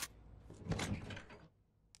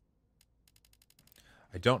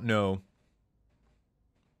 I don't know.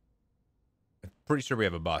 I'm pretty sure we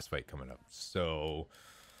have a boss fight coming up. So,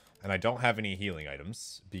 and I don't have any healing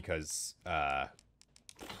items because,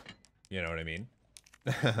 you know what I mean?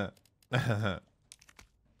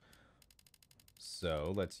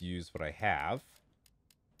 So, let's use what I have.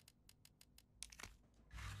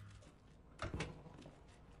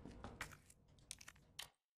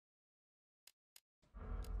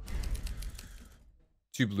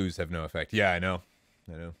 Two blues have no effect. Yeah, I know.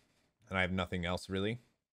 I know. And I have nothing else, really.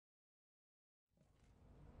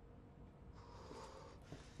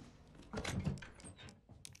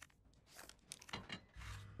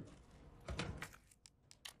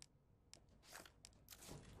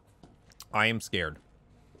 I am scared.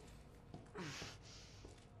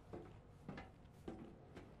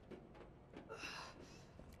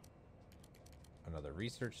 Another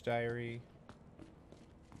research diary.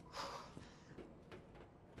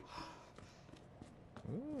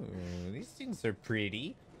 Ooh, these things are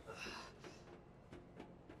pretty.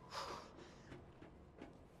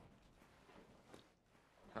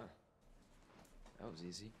 Huh. That was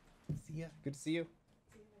easy. See ya. Good to see you.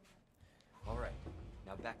 All right.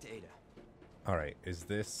 Now back to Ada. All right. Is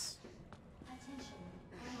this... Attention.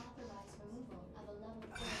 Unauthorized removal of a level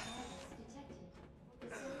 4 virus detected.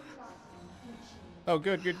 Facility lockdown initiated. Oh,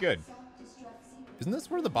 good, good, good. Self-destruct sequence. Isn't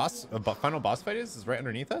this where the boss, final boss fight is? Is right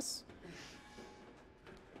underneath us?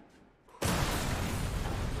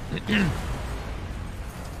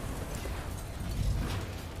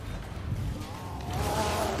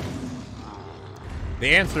 The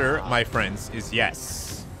answer, my friends, is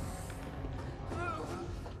yes.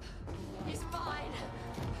 He's fine.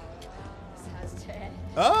 This has dead.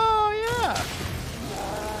 Oh, yeah.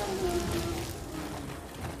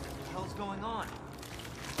 What the hell's going on?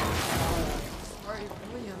 Sorry,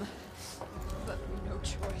 William. But no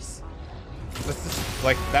choice. This is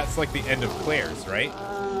like, that's like the end of Claire's, right?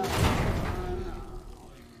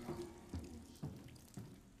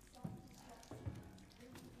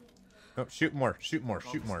 Oh, shoot more, shoot more,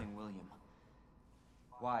 shoot more. Focusing William.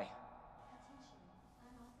 Why?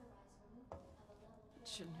 It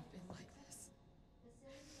shouldn't have been like this.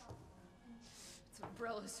 It's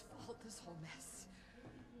Umbrella's fault, this whole mess.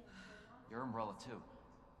 You're Umbrella too.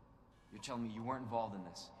 You're telling me you weren't involved in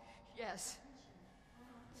this? Yes.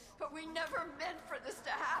 But we never meant for this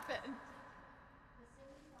to happen.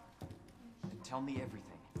 Then tell me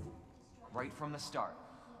everything. Right from the start.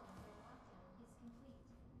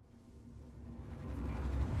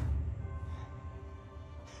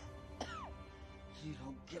 You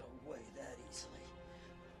don't get away that easily.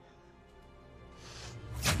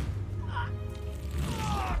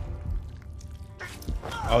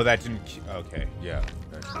 Oh, that didn't... Okay, yeah.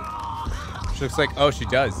 She looks like... Oh, she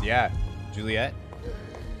does, yeah. Juliet?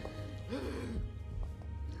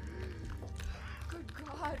 Good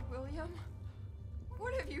God, William.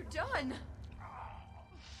 What have you done?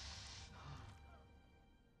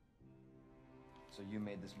 So you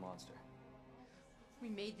made this monster. We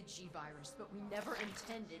made the G-Virus, but we never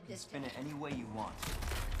intended You can this spin it any way you want.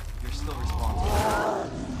 You're still responsible.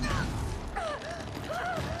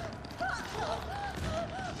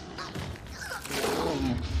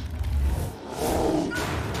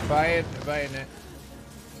 Buy it,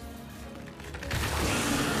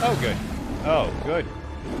 Oh, good. Oh, good.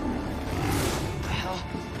 What the hell?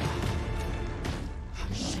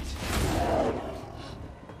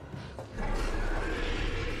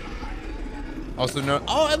 Also no.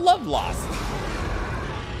 Oh, I love Lost.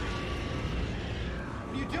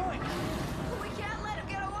 What are you doing? We can't let him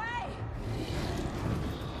get away!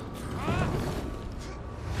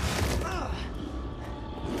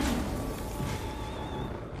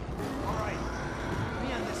 All right. Let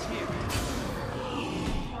me end this here.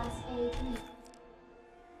 Class A B.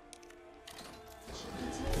 Should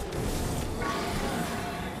continue.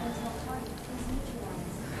 Until target is neutralized.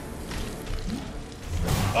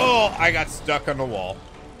 Oh, I got stuck on the wall.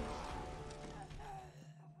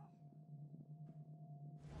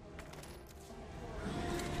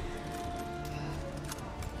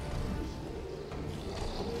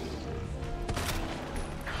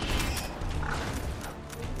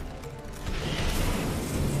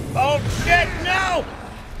 Oh shit, no!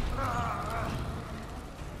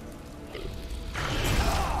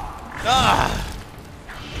 Ah!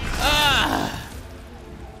 Ah!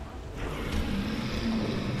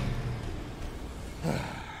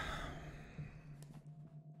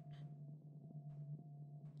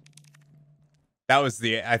 That was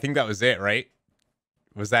the, I think that was it, right?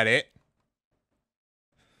 Was that it?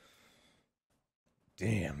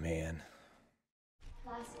 Damn, man.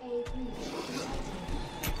 Class A breach detected.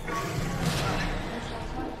 Until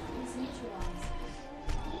target is neutralized.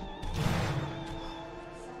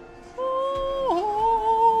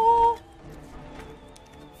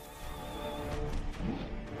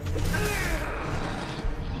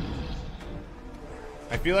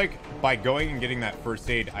 I feel like by going and getting that first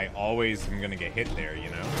aid, I always am gonna get hit there, you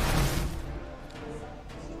know?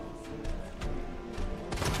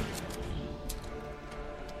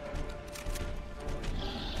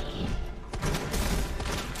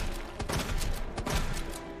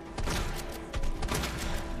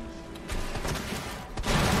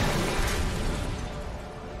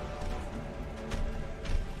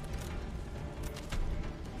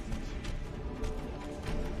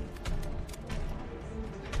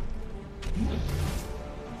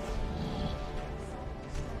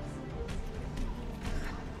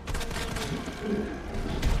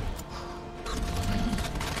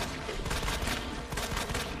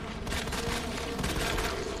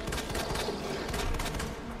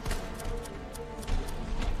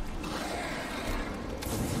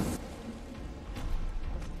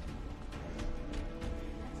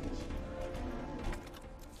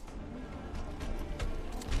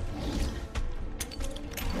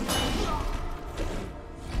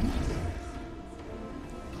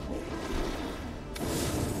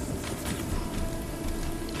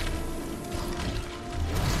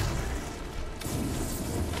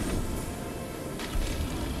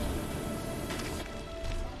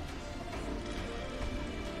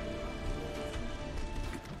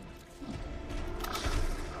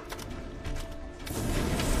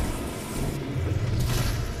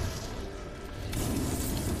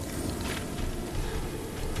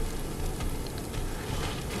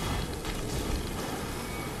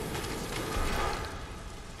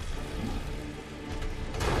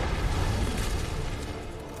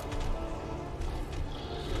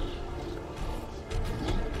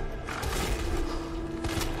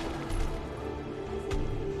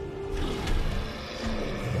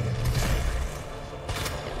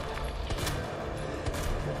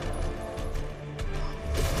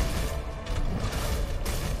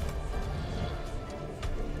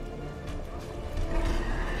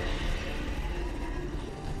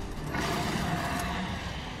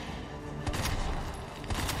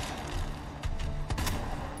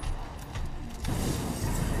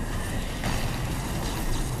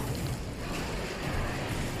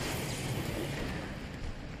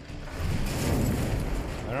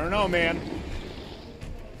 I don't know, man.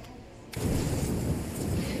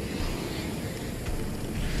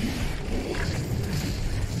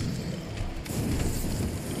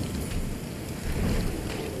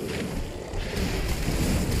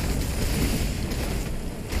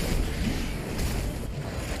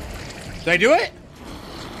 Did I do it?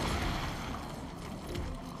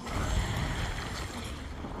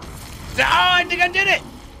 Oh, I think I did it!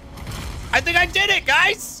 I think I did it,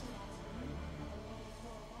 guys!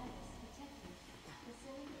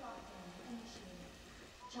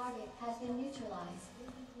 Target has been neutralized.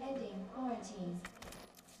 Ending quarantine.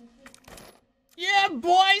 Yeah,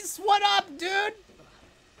 boys! What up, dude?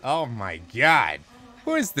 Oh my god.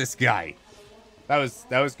 Who is this guy? That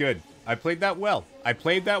was good. I played that well. I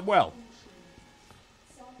played that well.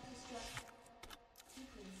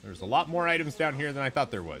 There's a lot more items down here than I thought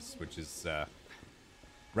there was, which is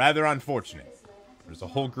rather unfortunate. There's a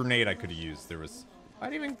whole grenade I could have used. There was...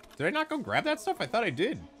 did I not go grab that stuff? I thought I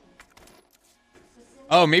did.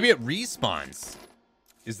 Oh, maybe it respawns.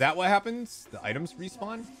 Is that what happens? The items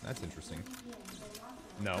respawn? That's interesting.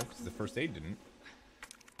 No, because the first aid didn't.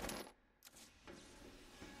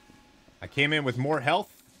 I came in with more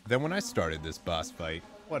health than when I started this boss fight.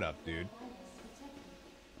 What up, dude?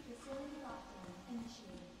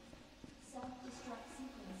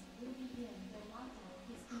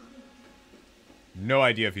 No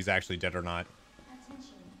idea if he's actually dead or not.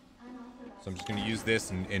 So I'm just gonna use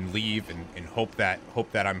this and leave and hope that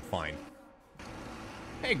I'm fine.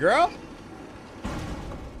 Hey, girl.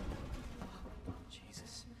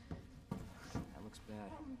 Jesus. That looks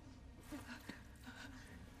bad.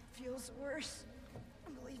 Feels worse.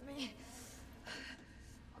 Believe me.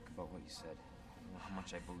 Talk about what you said. I don't know how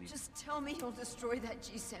much I believe. Just tell me you'll destroy that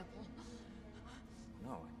G sample.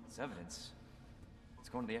 No, it's evidence. It's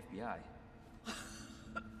going to the FBI.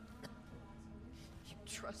 You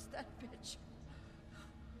trust that bitch?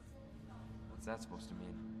 What's that supposed to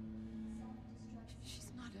mean?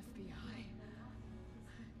 She's not FBI.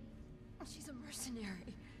 She's a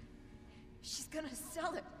mercenary. She's gonna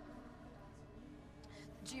sell it.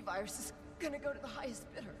 The G-Virus is gonna go to the highest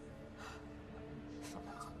bidder.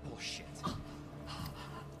 Bullshit.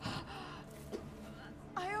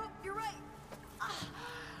 I hope you're right.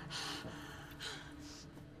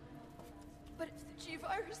 But if the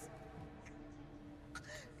G-Virus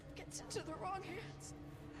gets into the wrong hands...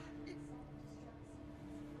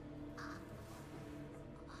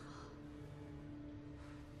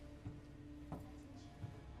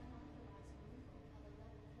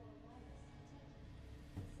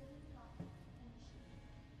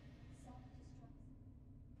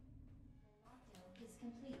 Is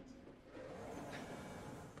complete.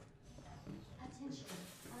 Attention,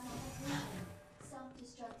 unauthorization.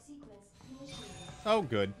 Self-destruct sequence initiated. Oh,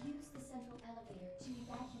 good. Use the central elevator to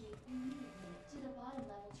evacuate immediately to the bottom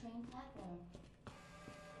level train platform.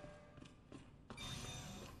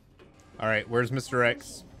 All right, where's Mr.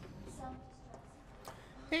 X?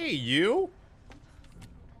 Hey, you.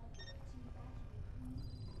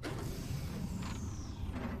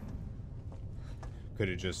 Could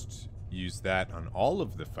have just used that on all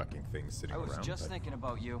of the fucking things sitting I was around. just but- thinking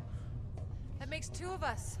about you. That makes two of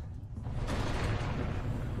us.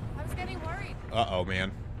 I was getting worried. Uh-oh,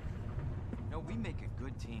 man. No, we make a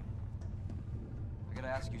good team. I gotta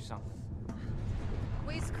ask you something.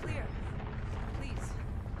 Way's clear. Please,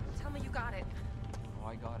 tell me you got it. Oh,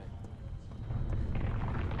 I got it.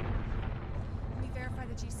 Let me verify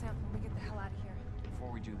the G sample and we get the hell out of here.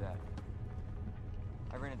 Before we do that,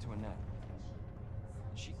 I ran into Annette.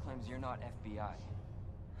 She claims you're not FBI.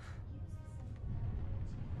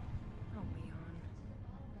 Oh, Leon.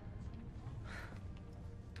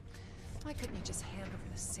 Why couldn't you just hand over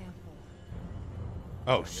the sample?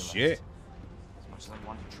 Oh, I realized, shit. As much as I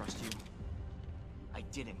wanted to trust you, I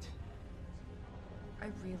didn't. I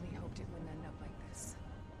really hoped it wouldn't end up like this.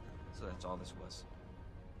 So that's all this was.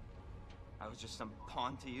 I was just some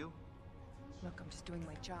pawn to you, Look, I'm just doing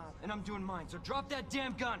my job. and I'm doing mine, so drop that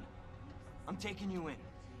damn gun! I'm taking you in.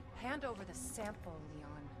 Hand over the sample,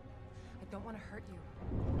 Leon. I don't want to hurt you.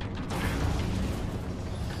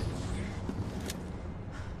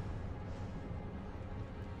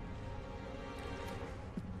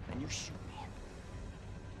 Then you shoot me.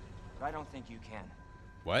 But I don't think you can.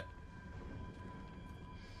 What?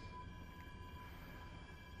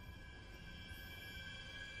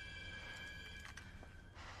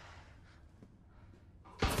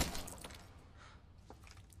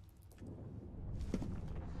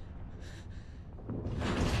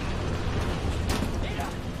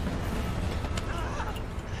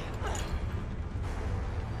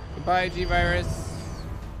 Goodbye, G-Virus.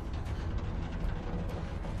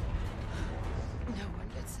 No one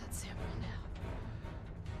gets that sample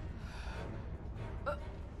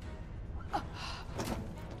now.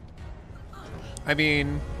 I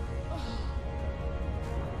mean...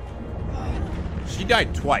 She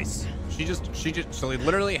died twice. She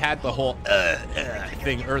literally had the whole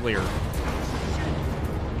thing earlier.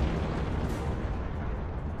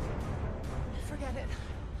 Forget it.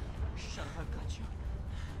 Shut up, I've got you.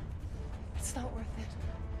 It's not worth it.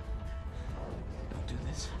 Don't do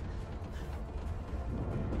this.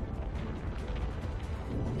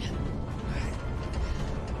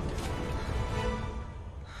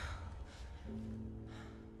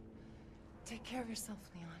 Take care of yourself,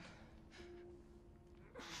 Leon.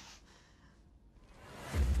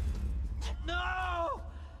 No!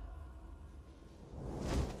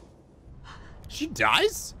 She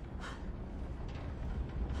dies?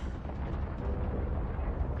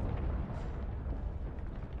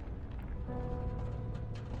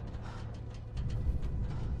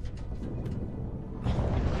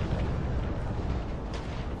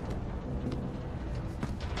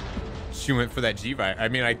 She went for that G-Virus. I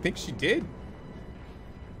mean, I think she did.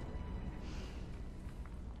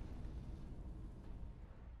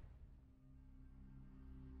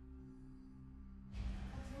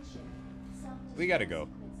 We gotta go.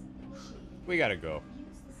 We gotta go.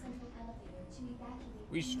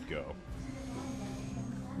 We should go.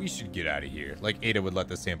 We should get out of here. Like Ada would let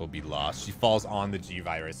the sample be lost. She falls on the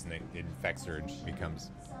G-Virus and it infects her and she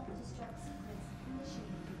becomes...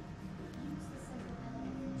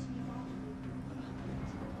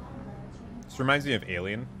 This reminds me of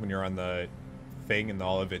Alien, when you're on the thing and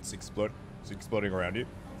all of it's exploding around you.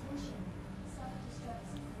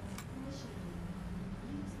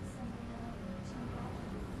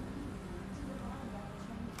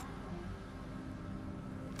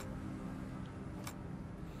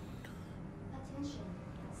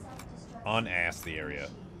 On-ass the area.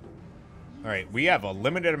 Alright, we have a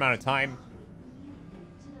limited amount of time.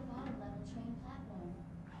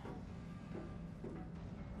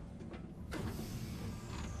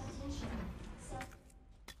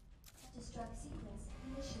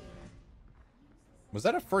 Was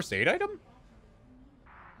that a first aid item?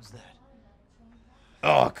 What's that?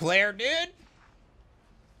 Oh, Claire, dude!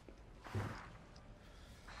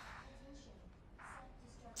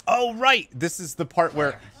 Oh, right! This is the part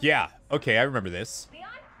where... Yeah, okay, I remember this. Leon?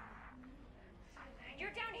 You're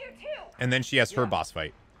down here too! And then she has her boss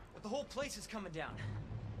fight. But the whole place is coming down.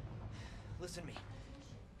 Listen to me.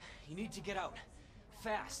 You need to get out.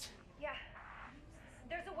 Fast. Yeah.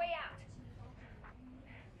 There's a way out.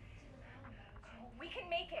 We can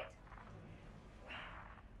make it.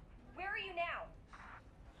 Where are you now?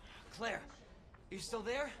 Claire, are you still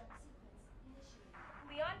there?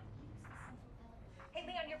 Leon? Hey,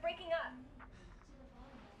 Leon, you're breaking up.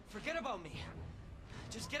 Forget about me.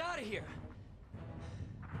 Just get out of here.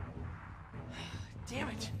 Damn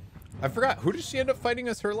it. I forgot. Who did she end up fighting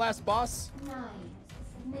as her last boss? 9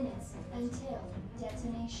 minutes until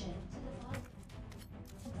detonation.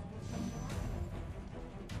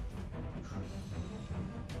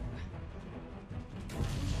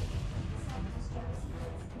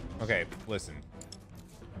 Okay, listen.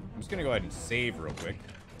 I'm just gonna go ahead and save real quick.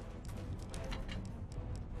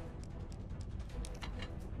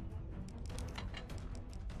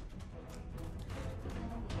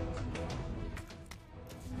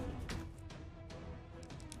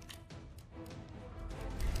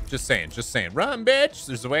 Just saying. Run, bitch!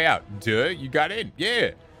 There's a way out. Duh, you got in.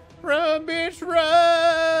 Yeah. Run, bitch,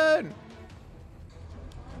 run!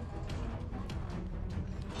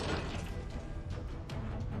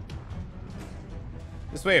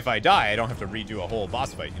 This way, if I die, I don't have to redo a whole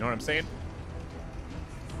boss fight. You know what I'm saying?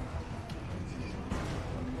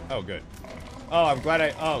 Oh, good. Oh, I'm glad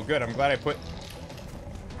I... Oh, good. I'm glad I put...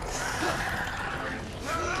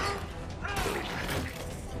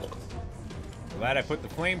 Glad I put the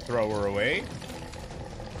flamethrower away.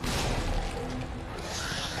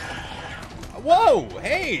 Whoa!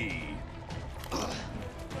 Hey!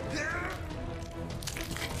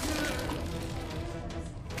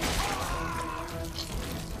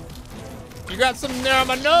 You got something there on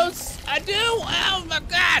my nose? I do? Oh my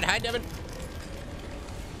god! Hi, Devin.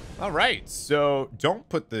 Alright, so don't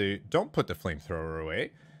put the flamethrower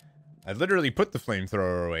away. I literally put the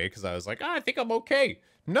flamethrower away because I was like, I think I'm okay.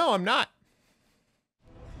 No, I'm not.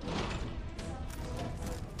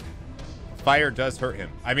 Fire does hurt him.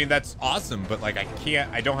 I mean, that's awesome, but like I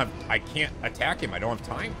can't attack him. I don't have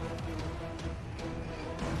time.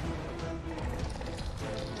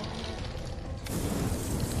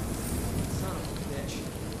 Son of a bitch.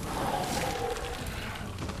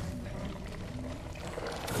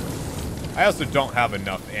 I also don't have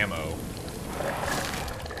enough ammo.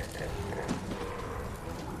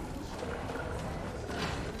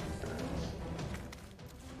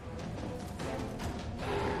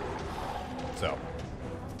 So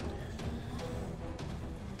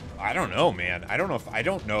I don't know, man. I don't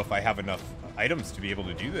know if I have enough items to be able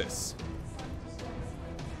to do this.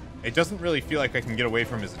 It doesn't really feel like I can get away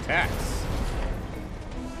from his attacks.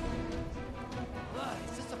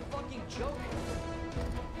 Is this a fucking joke?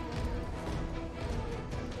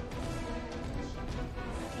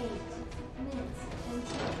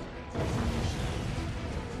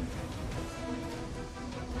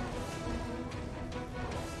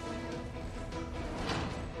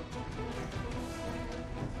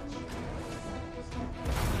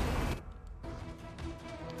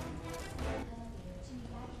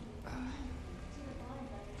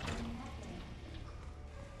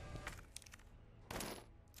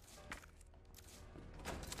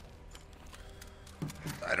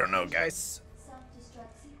 I don't know, guys.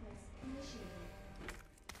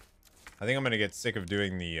 I think I'm gonna get sick of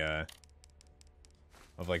doing the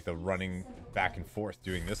of like the running back and forth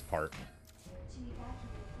doing this part.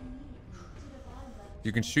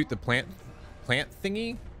 You can shoot the plant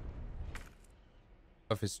thingy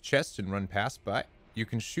of his chest and run past by. You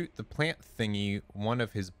can shoot the plant thingy one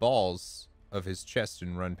of his balls of his chest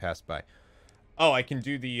and run past by. Oh, I can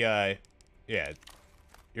do the yeah.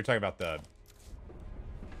 You're talking about the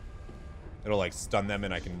it'll like stun them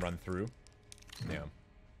and I can run through. Yeah.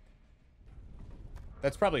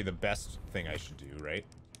 That's probably the best thing I should do, right?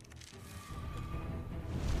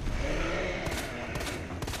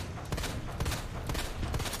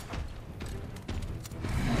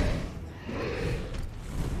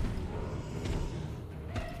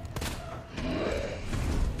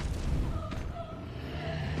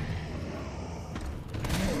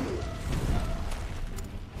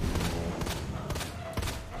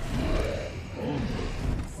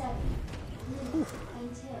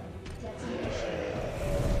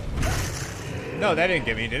 No, that didn't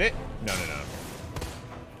get me, did it? No, no, no.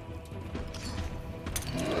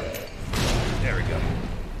 There we go.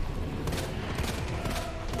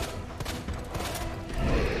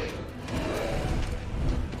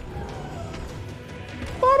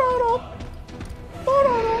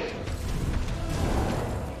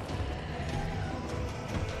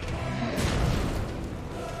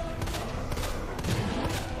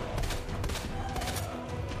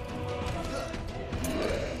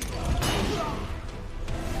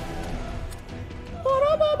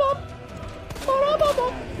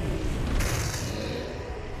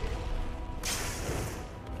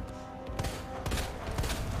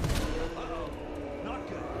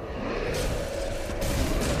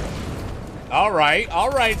 All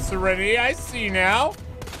right, Serenity, I see now.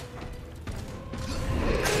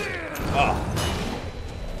 Oh.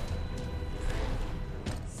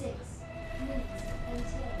 6 minutes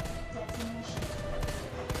until detonation.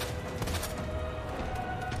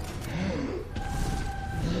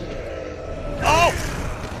 Oh!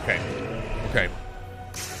 Okay. Okay.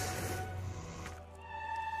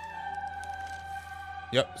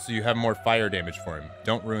 Yep, so you have more fire damage for him.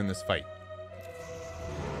 Don't ruin this fight.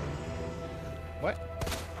 What?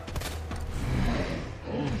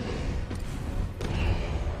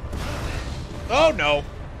 Oh no!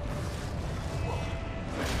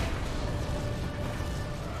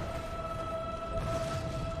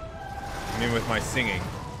 I mean with my singing.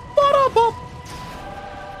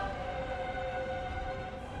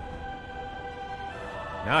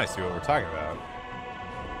 Now I see what we're talking about.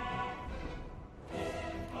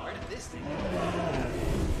 Where did this thing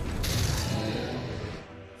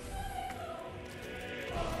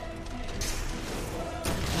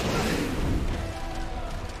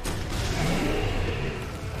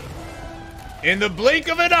In the blink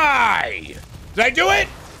of an eye! Did I do it?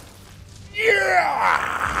 Yeah!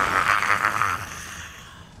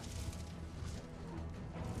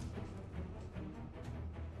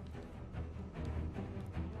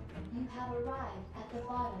 You have arrived at the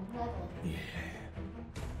bottom level.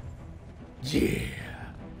 Yeah.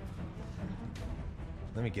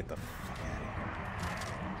 Let me get the fuck out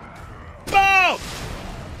of here. Boom!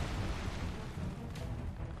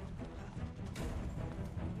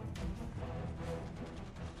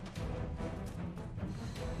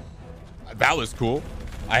 That was cool.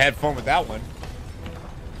 I had fun with that one.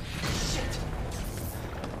 Shit!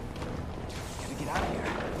 Gotta get out of here.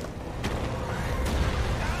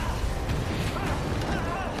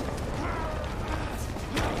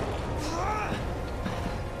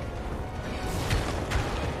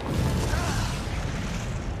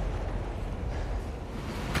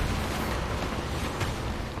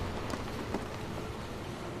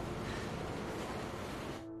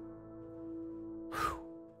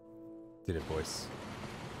 Did it, boys.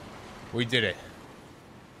 We did it.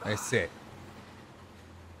 That's it.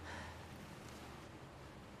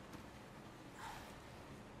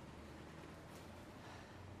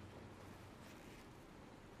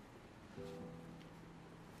 I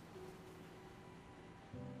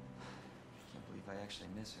can't believe I actually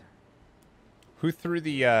miss her. Who threw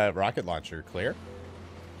the rocket launcher, Claire?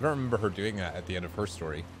 I don't remember her doing that at the end of her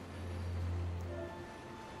story.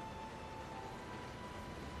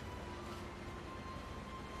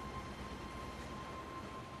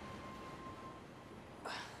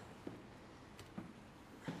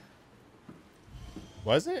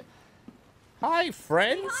 Was it? Hi,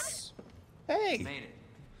 friends. Hey. Made it.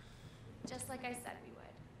 Just like I said we would.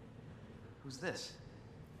 Who's this?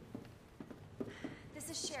 This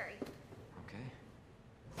is Sherry. Okay.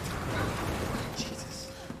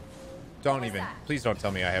 Jesus. Don't even. Please don't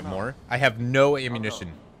tell me I have more. I have no ammunition.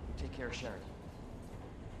 I'll go. Take care of Sherry.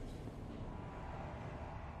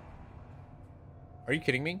 Are you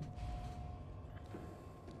kidding me?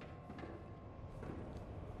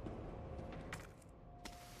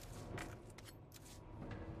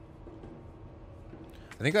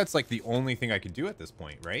 I think that's like the only thing I could do at this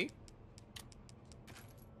point, right?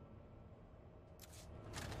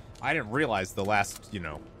 I didn't realize the last, you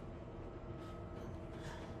know,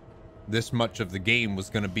 this much of the game was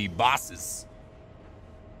gonna be bosses.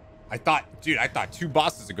 I thought 2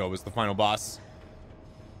 bosses ago was the final boss.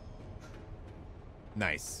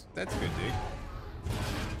 Nice. That's good, dude.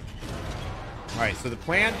 Alright, so the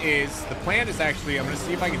plan is actually, I'm gonna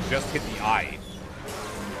see if I can just hit the eye.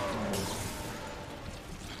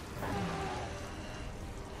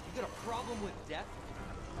 You got a problem with death?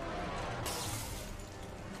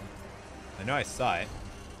 I know I saw it.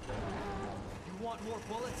 You want more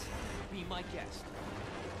bullets? Be my guest.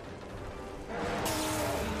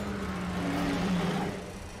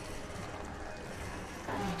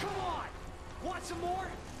 Come on! Want some more?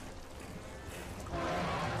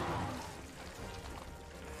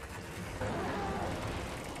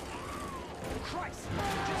 Christ!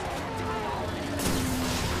 Just die already!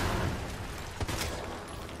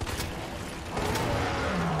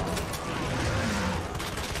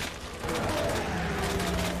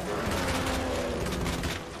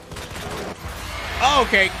 Oh,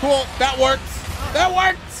 okay, cool. That works. That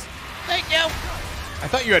works. Thank you. I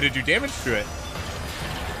thought you had to do damage to it.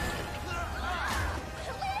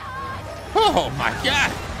 Oh my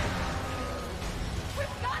god. We've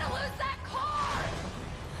gotta lose that car!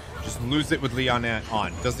 Just lose it with Leon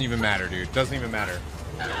on. Doesn't even matter, dude. Doesn't even matter.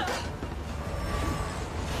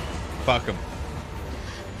 Fuck him.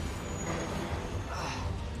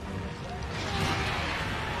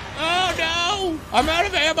 Oh no! I'm out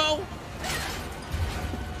of ammo!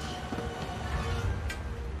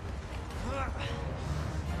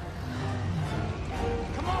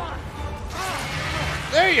 Come on!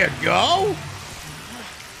 There you go!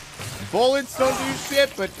 Bullets don't do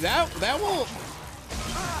shit, but that will...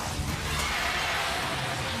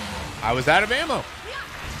 I was out of ammo.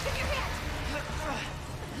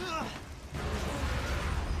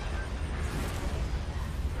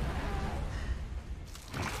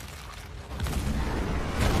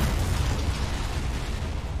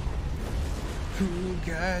 Cool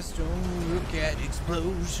guys don't look at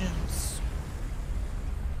explosions.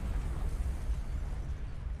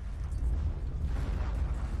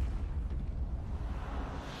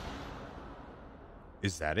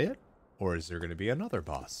 Is that it? Or is there going to be another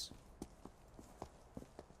boss?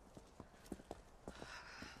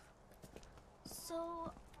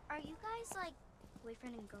 So, are you guys like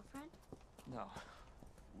boyfriend and girlfriend? No,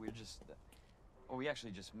 we're just... Well, we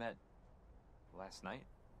actually just met last night.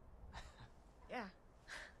 Yeah.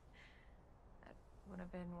 That would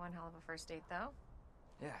have been one hell of a first date, though.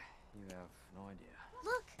 Yeah, you have no idea.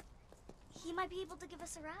 Look! He might be able to give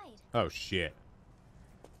us a ride. Oh, shit.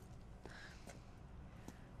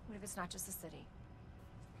 What if it's not just the city?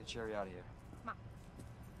 Get Sherry out of here. Mom.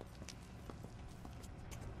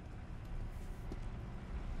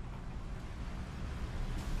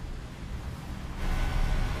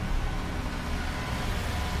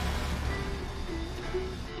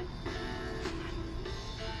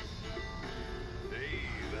 Hey,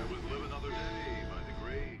 that was Live Another Day by the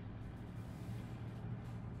Great.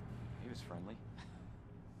 He was friendly.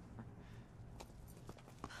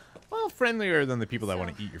 Well, friendlier than the people that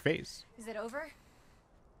want to eat your face. Is it over?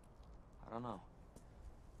 I don't know.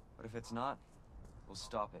 But if it's not, we'll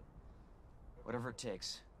stop it. Whatever it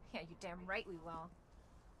takes. Yeah, you damn right we will.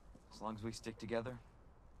 As long as we stick together,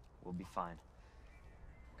 we'll be fine.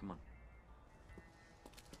 Come on.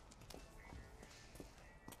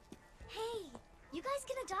 Hey, you guys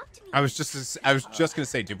can adopt me. I was just gonna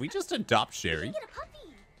say, did we just adopt You Sherry? can get a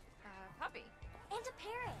puppy Puppy. and a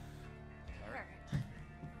parrot. Parrot.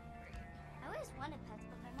 I always wanted pets,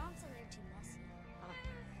 but my mom said they're too messy.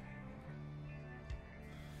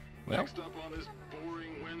 Well, Next up on this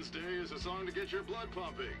boring Wednesday is a song to get your blood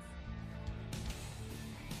pumping.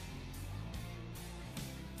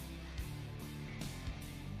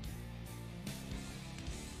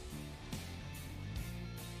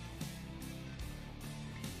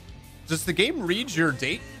 does the game read your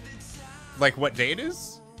date? Like what day it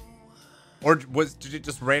is? Or did it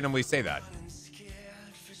just randomly say that?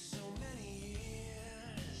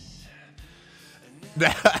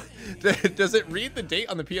 Does it read the date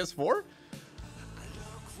on the PS4?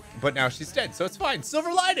 But now she's dead, so it's fine.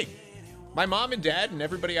 Silver lining. My mom and dad and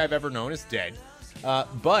everybody I've ever known is dead.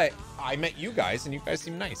 But I met you guys, and you guys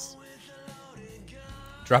seem nice.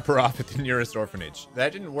 Drop her off at the nearest orphanage.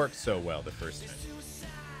 That didn't work so well the first time.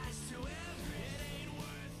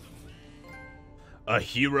 A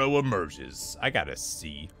hero emerges. I got a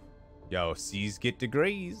C. Yo, C's get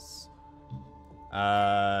degrees.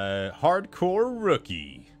 Hardcore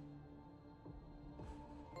rookie.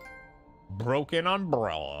 Broken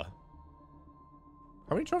umbrella.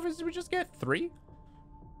 How many trophies did we just get? 3?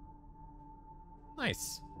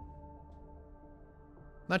 Nice.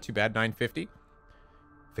 Not too bad, 950.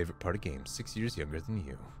 Favorite part of games, 6 years younger than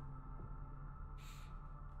you.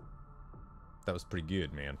 That was pretty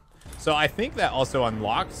good, man. So I think that also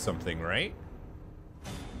unlocked something, right?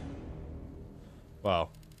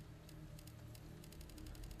 Well.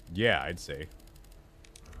 Yeah, I'd say.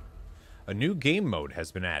 A new game mode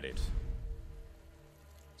has been added.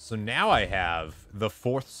 So now I have the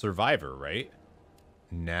 4th survivor, right?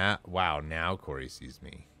 Wow, now Corey sees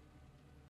me.